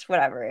and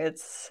whatever.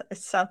 It's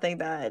something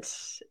that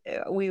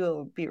we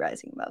will be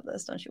rising above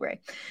this, don't you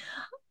worry.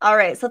 All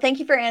right. So thank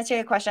you for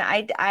answering the question.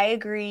 I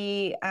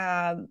agree.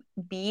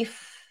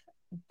 Beef,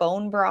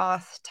 bone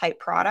broth type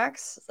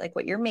products, like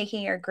what you're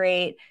making, are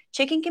great.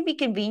 Chicken can be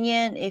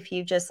convenient if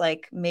you just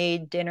like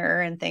made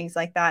dinner and things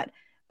like that.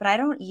 But I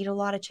don't eat a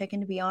lot of chicken,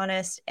 to be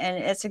honest. And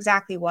it's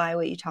exactly why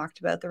what you talked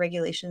about, the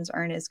regulations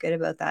aren't as good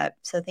about that.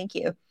 So thank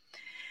you.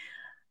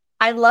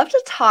 I'd love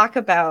to talk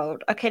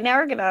about, okay, now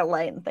we're going to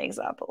lighten things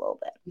up a little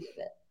bit.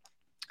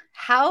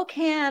 We're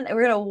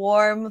going to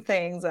warm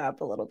things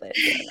up a little bit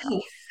here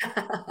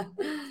now.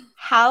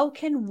 How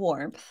can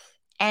warmth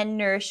and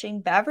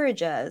nourishing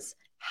beverages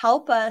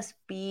help us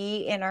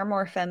be in our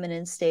more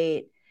feminine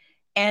state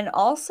and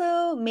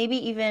also maybe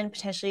even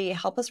potentially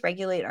help us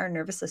regulate our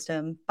nervous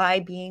system by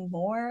being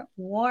more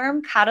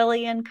warm,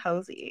 cuddly, and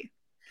cozy?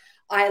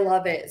 I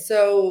love it.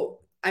 So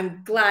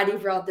I'm glad you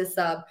brought this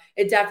up.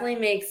 It definitely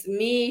makes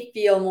me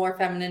feel more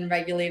feminine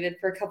regulated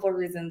for a couple of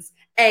reasons.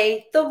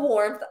 A, the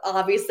warmth,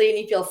 obviously, and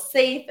you feel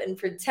safe and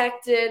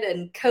protected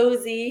and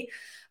cozy.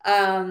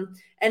 And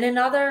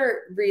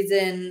another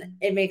reason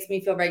it makes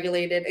me feel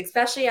regulated,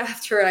 especially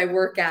after I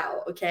work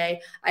out, okay?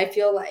 I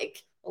feel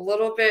like a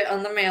little bit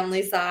on the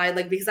manly side,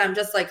 like because I'm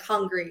just like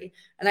hungry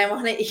and I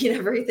want to eat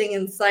everything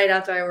in sight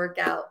after I work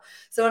out.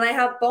 So when I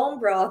have bone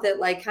broth, it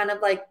like kind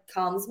of like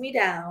calms me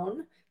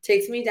down,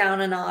 takes me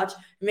down a notch,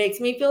 makes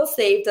me feel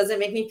safe, doesn't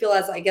make me feel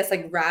as I guess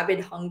like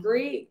rabid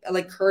hungry,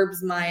 like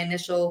curbs my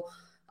initial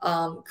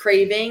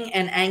craving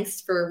and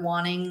angst for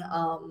wanting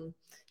a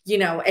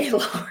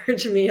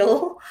large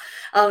meal.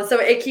 So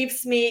it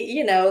keeps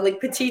me,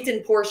 like petite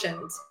and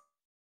portioned.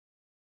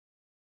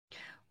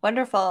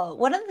 Wonderful.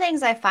 One of the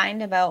things I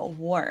find about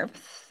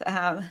warmth,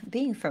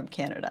 being from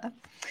Canada,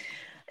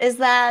 is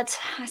that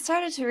I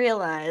started to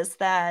realize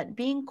that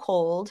being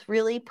cold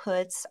really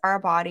puts our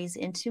bodies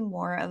into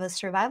more of a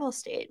survival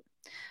state,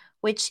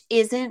 which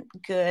isn't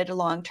good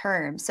long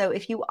term. So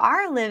if you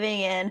are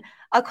living in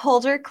a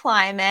colder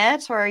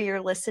climate or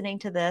you're listening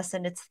to this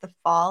and it's the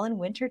fall and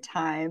winter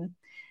time,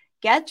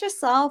 get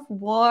yourself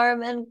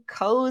warm and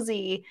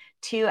cozy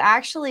to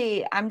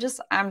actually I'm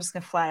just going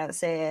to flat out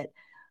say it.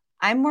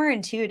 I'm more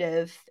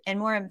intuitive and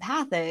more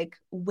empathic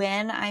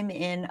when I'm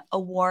in a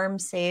warm,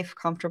 safe,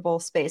 comfortable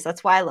space.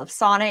 That's why I love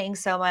saunaing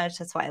so much.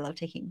 That's why I love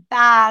taking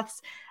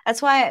baths.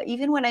 That's why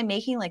even when I'm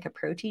making like a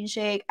protein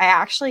shake, I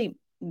actually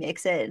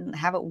mix it and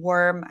have it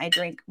warm. I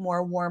drink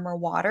more warmer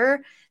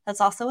water. That's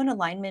also in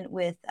alignment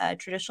with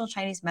traditional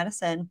Chinese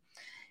medicine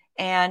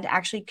and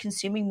actually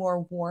consuming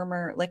more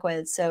warmer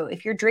liquids. So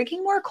if you're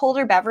drinking more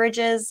colder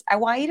beverages, I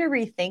want you to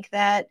rethink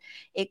that.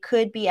 It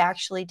could be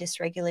actually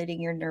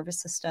dysregulating your nervous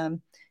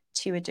system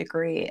to a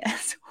degree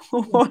as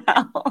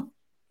well.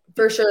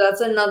 For sure,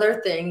 that's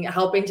another thing,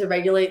 helping to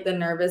regulate the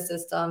nervous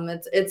system.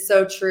 It's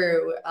so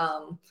true,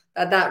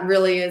 that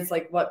really is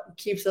like what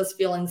keeps us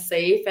feeling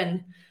safe,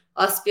 and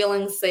us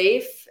feeling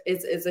safe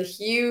is a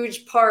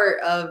huge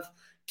part of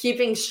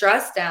keeping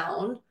stress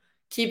down,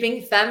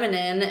 keeping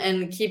feminine,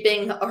 and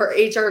keeping our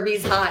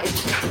HRVs high.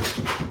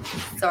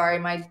 Sorry,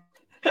 my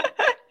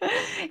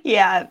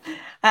Yeah.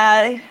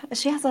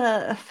 She has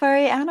a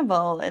furry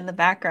animal in the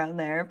background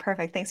there.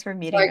 Perfect. Thanks for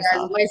muting sorry guys,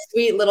 yourself. my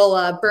sweet little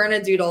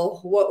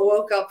Bernedoodle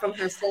woke up from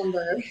her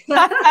slumber.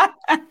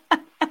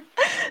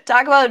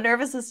 Talk about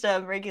nervous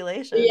system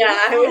regulation. Yeah,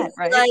 Love I was that,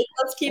 right? like,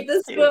 let's keep That's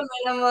this to cute. a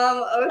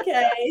minimum.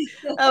 Okay.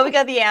 Oh, we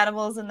got the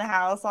animals in the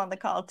house on the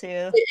call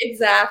too.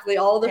 Exactly.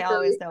 All the They furry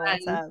always know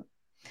what's friends. up.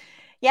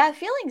 Yeah,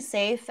 feeling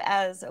safe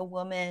as a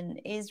woman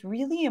is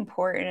really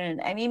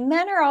important. I mean,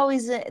 men are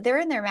always they're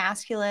in their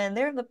masculine,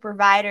 they're the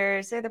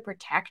providers, they're the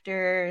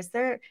protectors,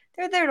 they're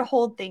there to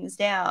hold things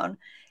down.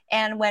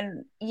 And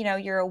when,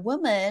 you're a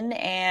woman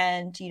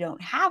and you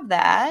don't have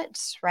that,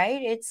 right?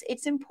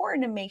 It's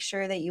important to make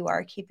sure that you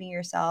are keeping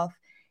yourself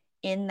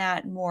in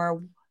that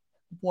more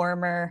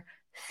warmer,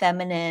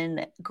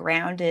 feminine,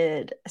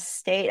 grounded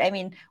state. I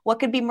mean, what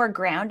could be more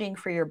grounding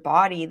for your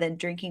body than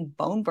drinking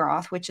bone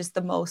broth, which is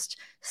the most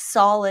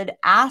solid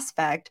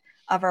aspect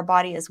of our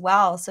body as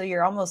well? So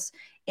you're almost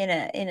in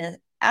a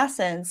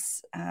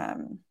essence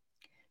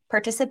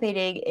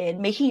participating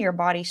in making your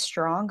body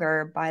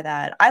stronger by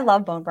that. I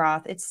love bone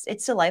broth.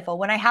 It's delightful.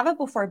 When I have it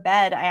before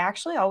bed, I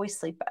actually always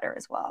sleep better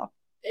as well.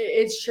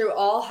 It's true.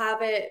 I'll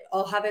have it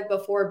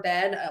before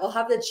bed. I'll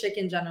have the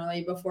chicken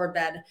generally before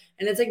bed.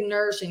 And it's like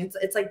nourishing.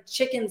 It's like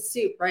chicken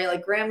soup, right?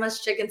 Like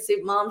grandma's chicken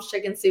soup, mom's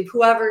chicken soup,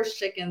 whoever's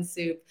chicken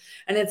soup.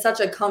 And it's such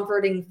a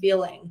comforting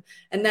feeling.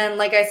 And then,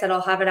 like I said,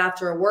 I'll have it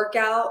after a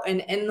workout.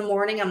 And in the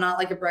morning, I'm not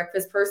like a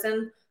breakfast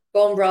person.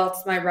 Bone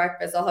broth's my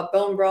breakfast. I'll have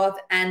bone broth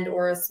and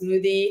or a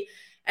smoothie.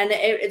 And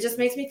it just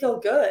makes me feel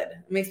good.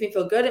 It makes me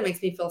feel good. It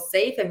makes me feel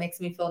safe. It makes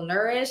me feel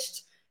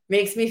nourished,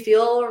 makes me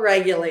feel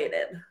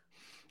regulated.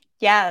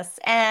 Yes.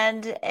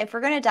 And if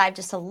we're going to dive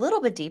just a little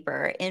bit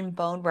deeper in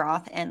bone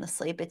broth and the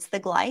sleep, it's the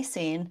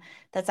glycine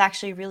that's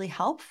actually really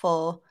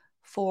helpful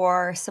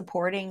for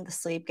supporting the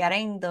sleep,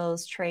 getting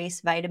those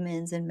trace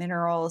vitamins and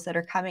minerals that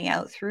are coming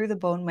out through the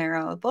bone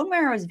marrow. Bone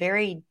marrow is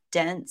very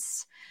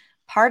dense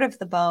part of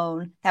the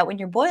bone that when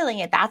you're boiling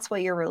it, that's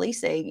what you're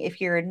releasing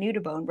if you're new to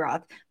bone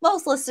broth.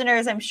 Most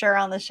listeners, I'm sure,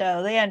 on the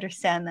show, they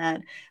understand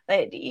that,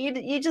 but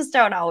you just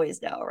don't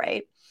always know,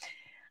 right?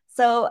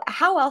 So,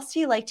 how else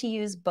do you like to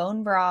use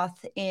bone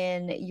broth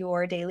in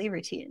your daily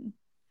routine?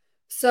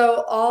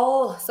 So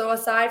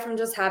aside from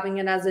just having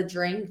it as a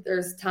drink,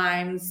 there's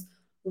times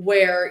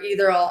where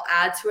either I'll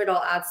add to it,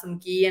 I'll add some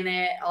ghee in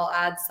it, I'll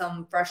add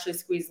some freshly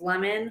squeezed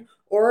lemon,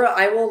 or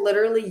I will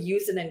literally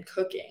use it in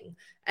cooking.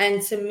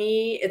 And to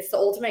me, it's the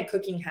ultimate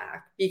cooking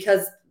hack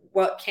because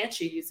what can't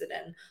you use it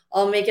in?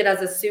 I'll make it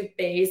as a soup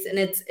base, and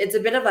it's a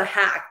bit of a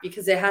hack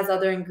because it has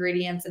other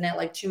ingredients in it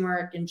like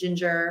turmeric and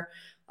ginger.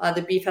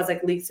 The beef has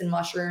like leeks and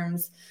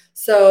mushrooms.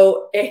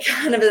 So it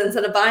kind of,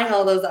 instead of buying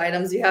all those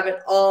items, you have it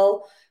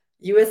all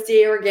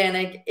USDA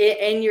organic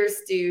in your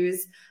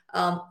stews.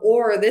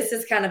 Or this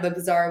is kind of a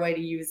bizarre way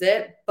to use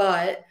it,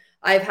 but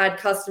I've had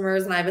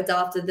customers, and I've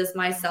adopted this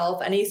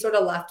myself, any sort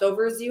of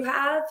leftovers you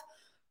have,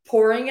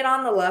 pouring it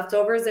on the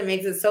leftovers, it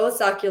makes it so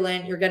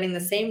succulent. You're getting the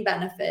same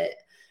benefit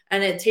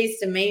and it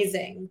tastes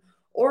amazing.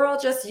 Or I'll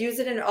just use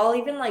it, and I'll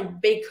even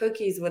like bake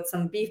cookies with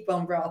some beef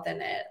bone broth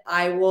in it.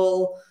 I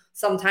will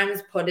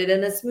sometimes put it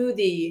in a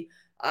smoothie.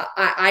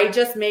 I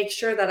just make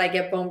sure that I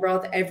get bone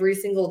broth every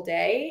single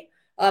day,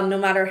 no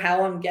matter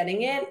how I'm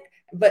getting it.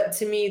 But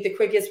to me, the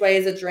quickest way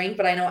is a drink.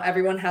 But I know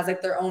everyone has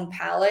like their own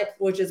palate,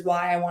 which is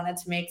why I wanted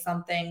to make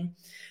something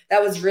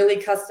that was really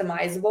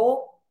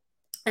customizable.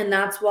 And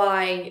that's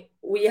why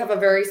we have a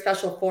very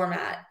special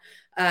format,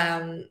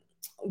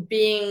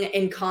 being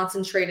in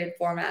concentrated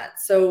format.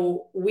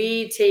 So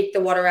we take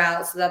the water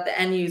out so that the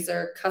end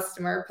user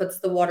customer puts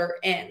the water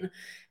in.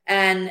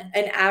 And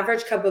an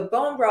average cup of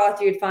bone broth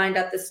you'd find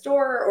at the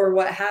store or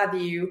what have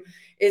you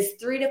is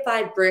 3 to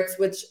 5 bricks,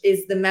 which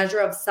is the measure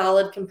of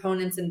solid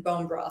components in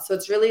bone broth. So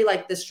it's really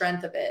like the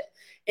strength of it.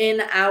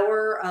 In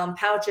our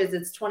pouches,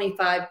 it's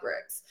 25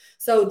 bricks.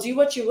 So do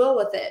what you will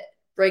with it.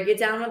 Break it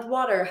down with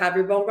water, have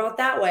your bone broth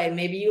that way.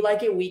 Maybe you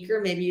like it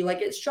weaker, maybe you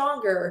like it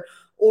stronger,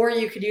 or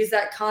you could use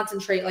that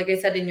concentrate, like I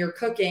said, in your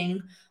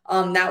cooking.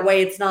 That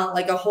way it's not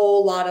like a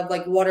whole lot of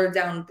like watered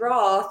down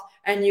broth,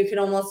 and you can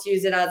almost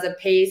use it as a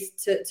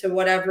paste to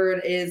whatever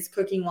it is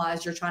cooking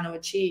wise you're trying to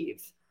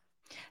achieve.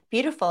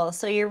 Beautiful.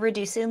 So you're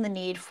reducing the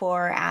need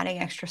for adding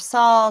extra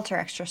salt or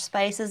extra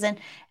spices. And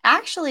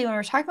actually, when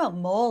we're talking about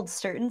mold,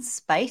 certain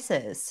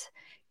spices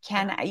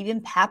Yeah,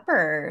 even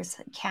peppers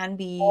can all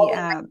be,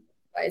 the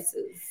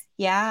spices.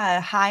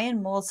 yeah, high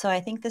in mold. So I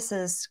think this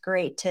is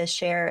great to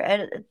share.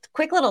 A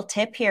quick little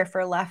tip here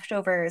for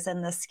leftovers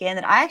and the skin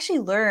that I actually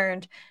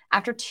learned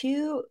after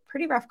 2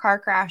 pretty rough car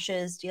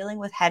crashes, dealing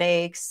with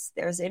headaches.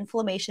 There's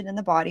inflammation in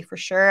the body for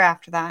sure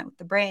after that with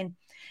the brain.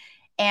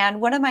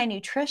 And one of my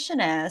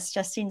nutritionists,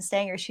 Justine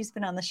Stanger, she's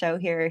been on the show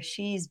here.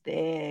 She's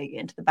big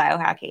into the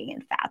biohacking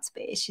and fat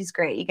space. She's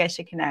great. You guys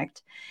should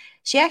connect.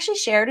 She actually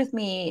shared with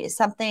me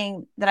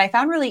something that I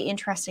found really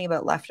interesting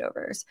about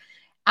leftovers.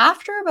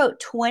 After about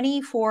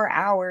 24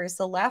 hours,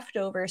 the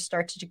leftovers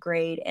start to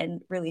degrade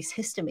and release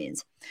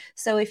histamines.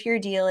 So if you're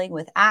dealing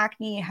with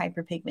acne,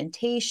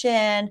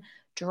 hyperpigmentation,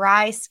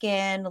 dry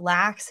skin,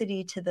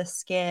 laxity to the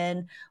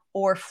skin,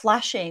 or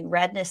flushing,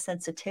 redness,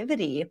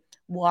 sensitivity,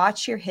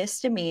 watch your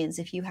histamines.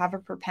 If you have a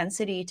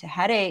propensity to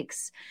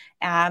headaches,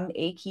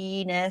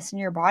 achiness in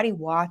your body,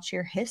 watch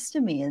your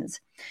histamines.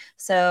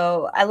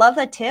 So I love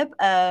that tip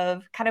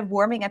of kind of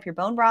warming up your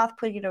bone broth,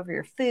 putting it over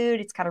your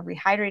food. It's kind of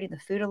rehydrating the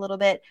food a little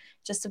bit.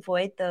 Just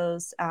avoid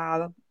those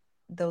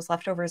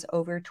leftovers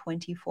over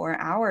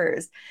 24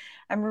 hours.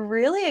 I'm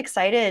really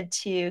excited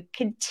to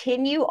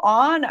continue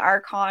on our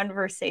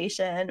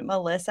conversation,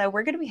 Melissa.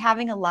 We're going to be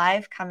having a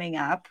live coming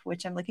up,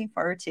 which I'm looking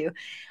forward to.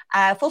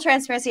 Full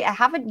transparency, I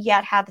haven't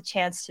yet had the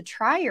chance to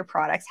try your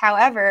products.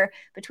 However,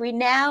 between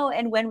now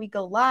and when we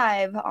go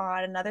live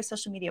on another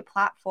social media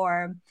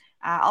platform,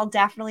 I'll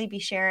definitely be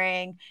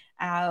sharing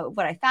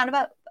what I found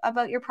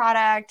about your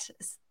product,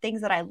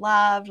 things that I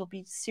loved. We'll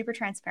be super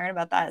transparent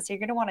about that. So you're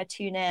going to want to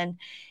tune in,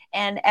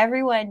 and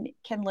everyone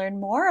can learn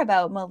more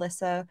about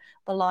Melissa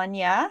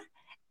Bolona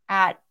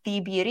at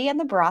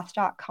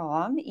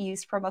thebeautyandthebroth.com.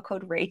 Use promo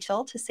code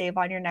Rachel to save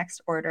on your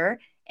next order.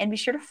 And be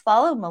sure to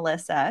follow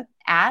Melissa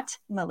at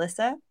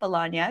Melissa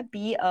Bolona,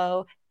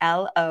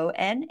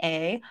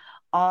 Bolona,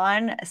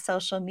 on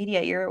social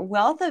media. Your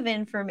wealth of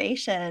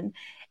information.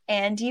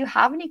 And do you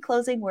have any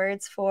closing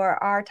words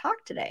for our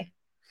talk today?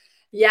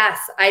 Yes,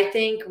 I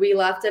think we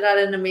left it at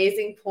an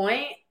amazing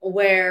point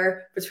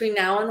where between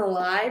now and the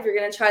live, you're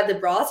going to try the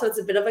broth. So it's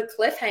a bit of a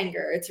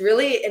cliffhanger. It's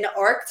really an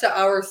arc to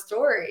our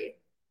story.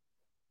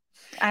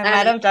 I might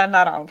And have done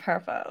that on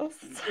purpose.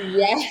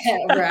 yeah,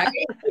 right.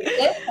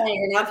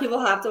 Cliffhanger. Now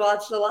people have to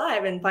watch the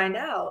live and find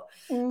out.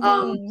 Um,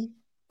 Mm-hmm.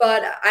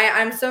 but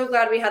I'm so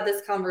glad we had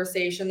this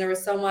conversation. There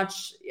was so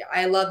much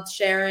I loved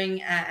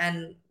sharing,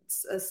 and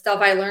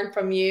stuff I learned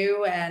from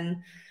you. And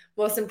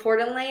most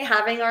importantly,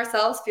 having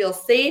ourselves feel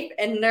safe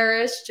and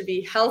nourished to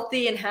be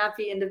healthy and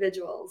happy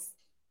individuals.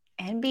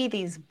 And be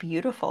these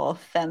beautiful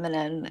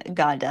feminine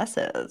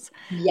goddesses.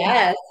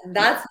 Yes,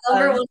 that's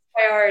number Yes. one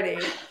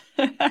priority.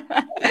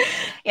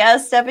 Yeah,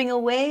 stepping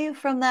away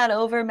from that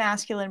over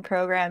masculine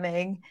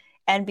programming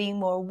and being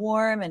more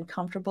warm and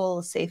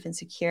comfortable, safe and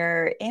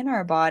secure in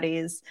our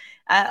bodies.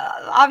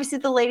 Obviously,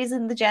 the ladies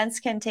and the gents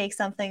can take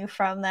something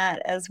from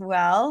that as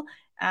well.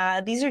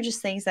 These are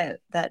just things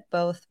that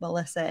both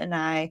Melissa and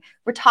I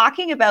were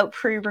talking about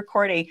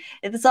pre-recording.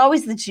 It's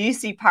always the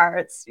juicy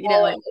parts,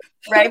 Always.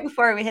 right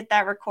before we hit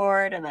that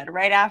record and then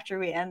right after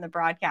we end the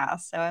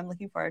broadcast. So I'm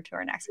looking forward to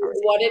our next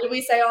conversation. What did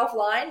we say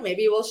offline?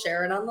 Maybe we'll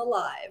share it on the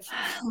live.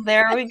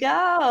 There we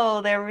go.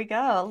 There we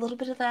go. A little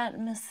bit of that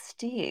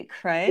mystique,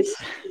 right?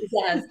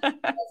 Yes,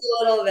 that's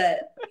a little bit.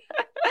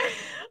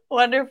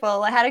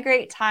 Wonderful. I had a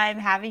great time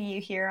having you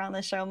here on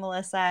the show,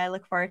 Melissa. I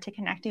look forward to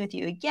connecting with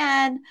you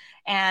again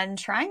and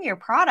trying your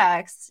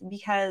products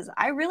because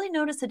I really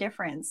notice a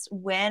difference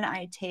when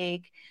I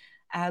take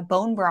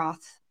bone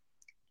broth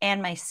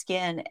and my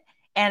skin.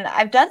 And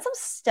I've done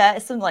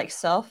some like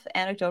self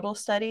anecdotal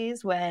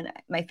studies when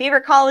my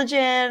favorite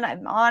collagen,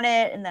 I'm on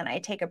it, and then I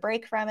take a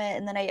break from it,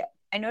 and then I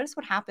notice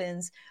what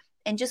happens.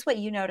 And just what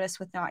you notice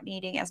with not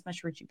needing as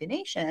much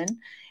rejuvenation,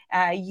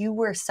 you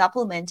were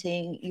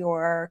supplementing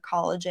your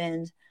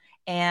collagen,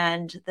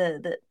 and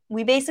the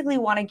we basically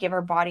want to give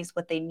our bodies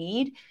what they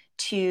need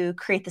to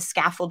create the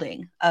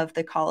scaffolding of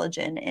the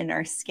collagen in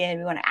our skin.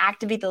 We want to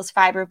activate those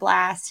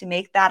fibroblasts to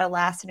make that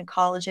elastin and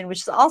collagen,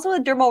 which is also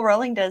what dermal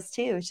rolling does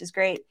too, which is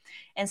great.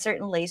 And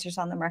certain lasers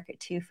on the market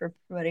too for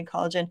promoting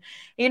collagen.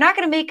 You're not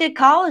going to make good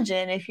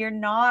collagen if you're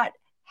not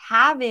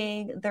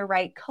having the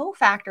right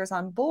cofactors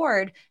on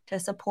board to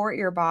support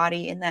your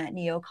body in that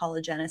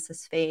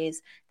neocollagenesis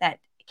phase that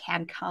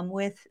can come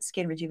with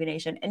skin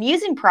rejuvenation. And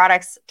using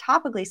products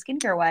topically,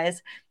 skincare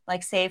wise,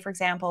 like, say, for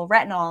example,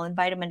 retinol and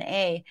vitamin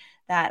A,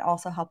 that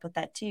also help with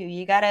that too.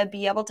 You got to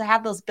be able to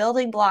have those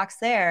building blocks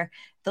there,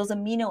 those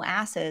amino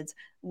acids,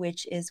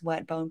 which is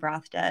what bone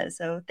broth does.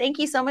 So thank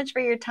you so much for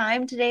your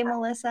time today,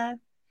 Melissa.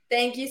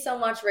 Thank you so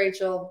much,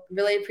 Rachel.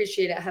 Really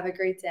appreciate it. Have a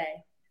great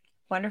day.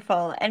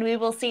 Wonderful. And we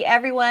will see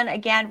everyone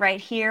again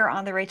right here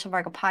on the Rachel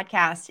Varga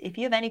podcast. If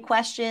you have any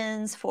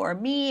questions for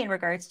me in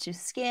regards to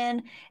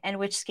skin and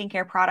which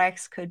skincare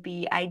products could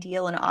be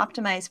ideal and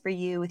optimized for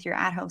you with your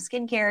at-home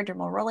skincare,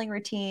 dermal rolling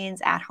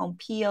routines, at-home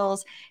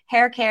peels,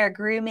 hair care,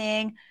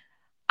 grooming,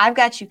 I've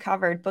got you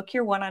covered. Book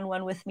your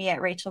one-on-one with me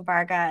at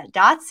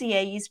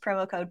rachelvarga.ca. Use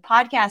promo code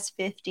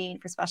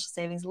podcast15 for special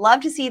savings.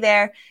 Love to see you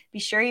there. Be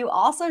sure you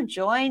also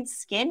join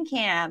Skin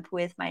Camp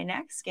with my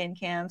next Skin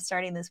Camp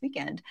starting this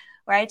weekend,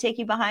 where I take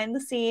you behind the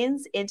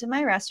scenes into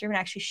my restroom and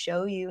actually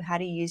show you how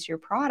to use your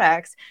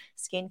products,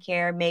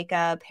 skincare,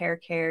 makeup, hair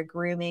care,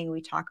 grooming.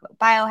 We talk about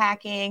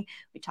biohacking.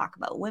 We talk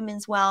about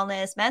women's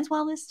wellness, men's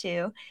wellness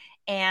too,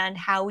 and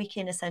how we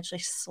can essentially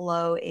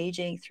slow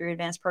aging through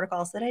advanced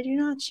protocols that I do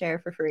not share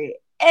for free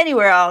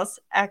anywhere else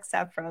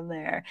except from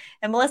there.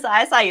 And Melissa,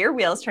 I saw your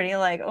wheels turning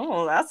like,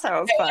 oh, that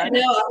sounds fun. No,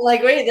 I'm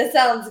like, wait, this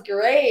sounds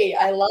great.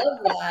 I love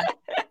that.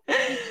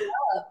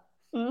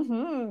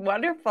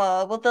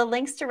 Wonderful. Well, the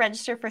links to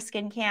register for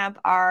Skin Camp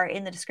are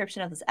in the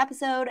description of this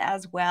episode,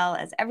 as well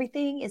as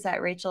everything is at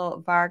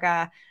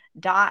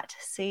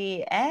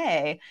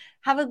rachelvarga.ca.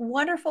 Have a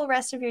wonderful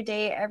rest of your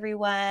day,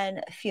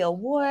 everyone. Feel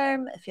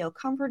warm, feel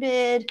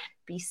comforted,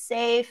 be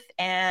safe,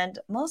 and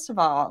most of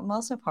all,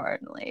 most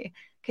importantly,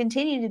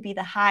 continue to be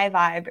the high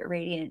vibe,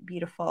 radiant,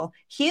 beautiful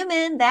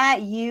human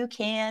that you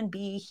can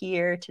be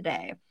here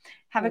today.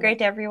 Have a great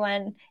day,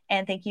 everyone.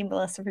 And thank you,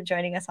 Melissa, for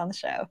joining us on the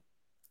show.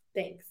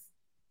 Thanks.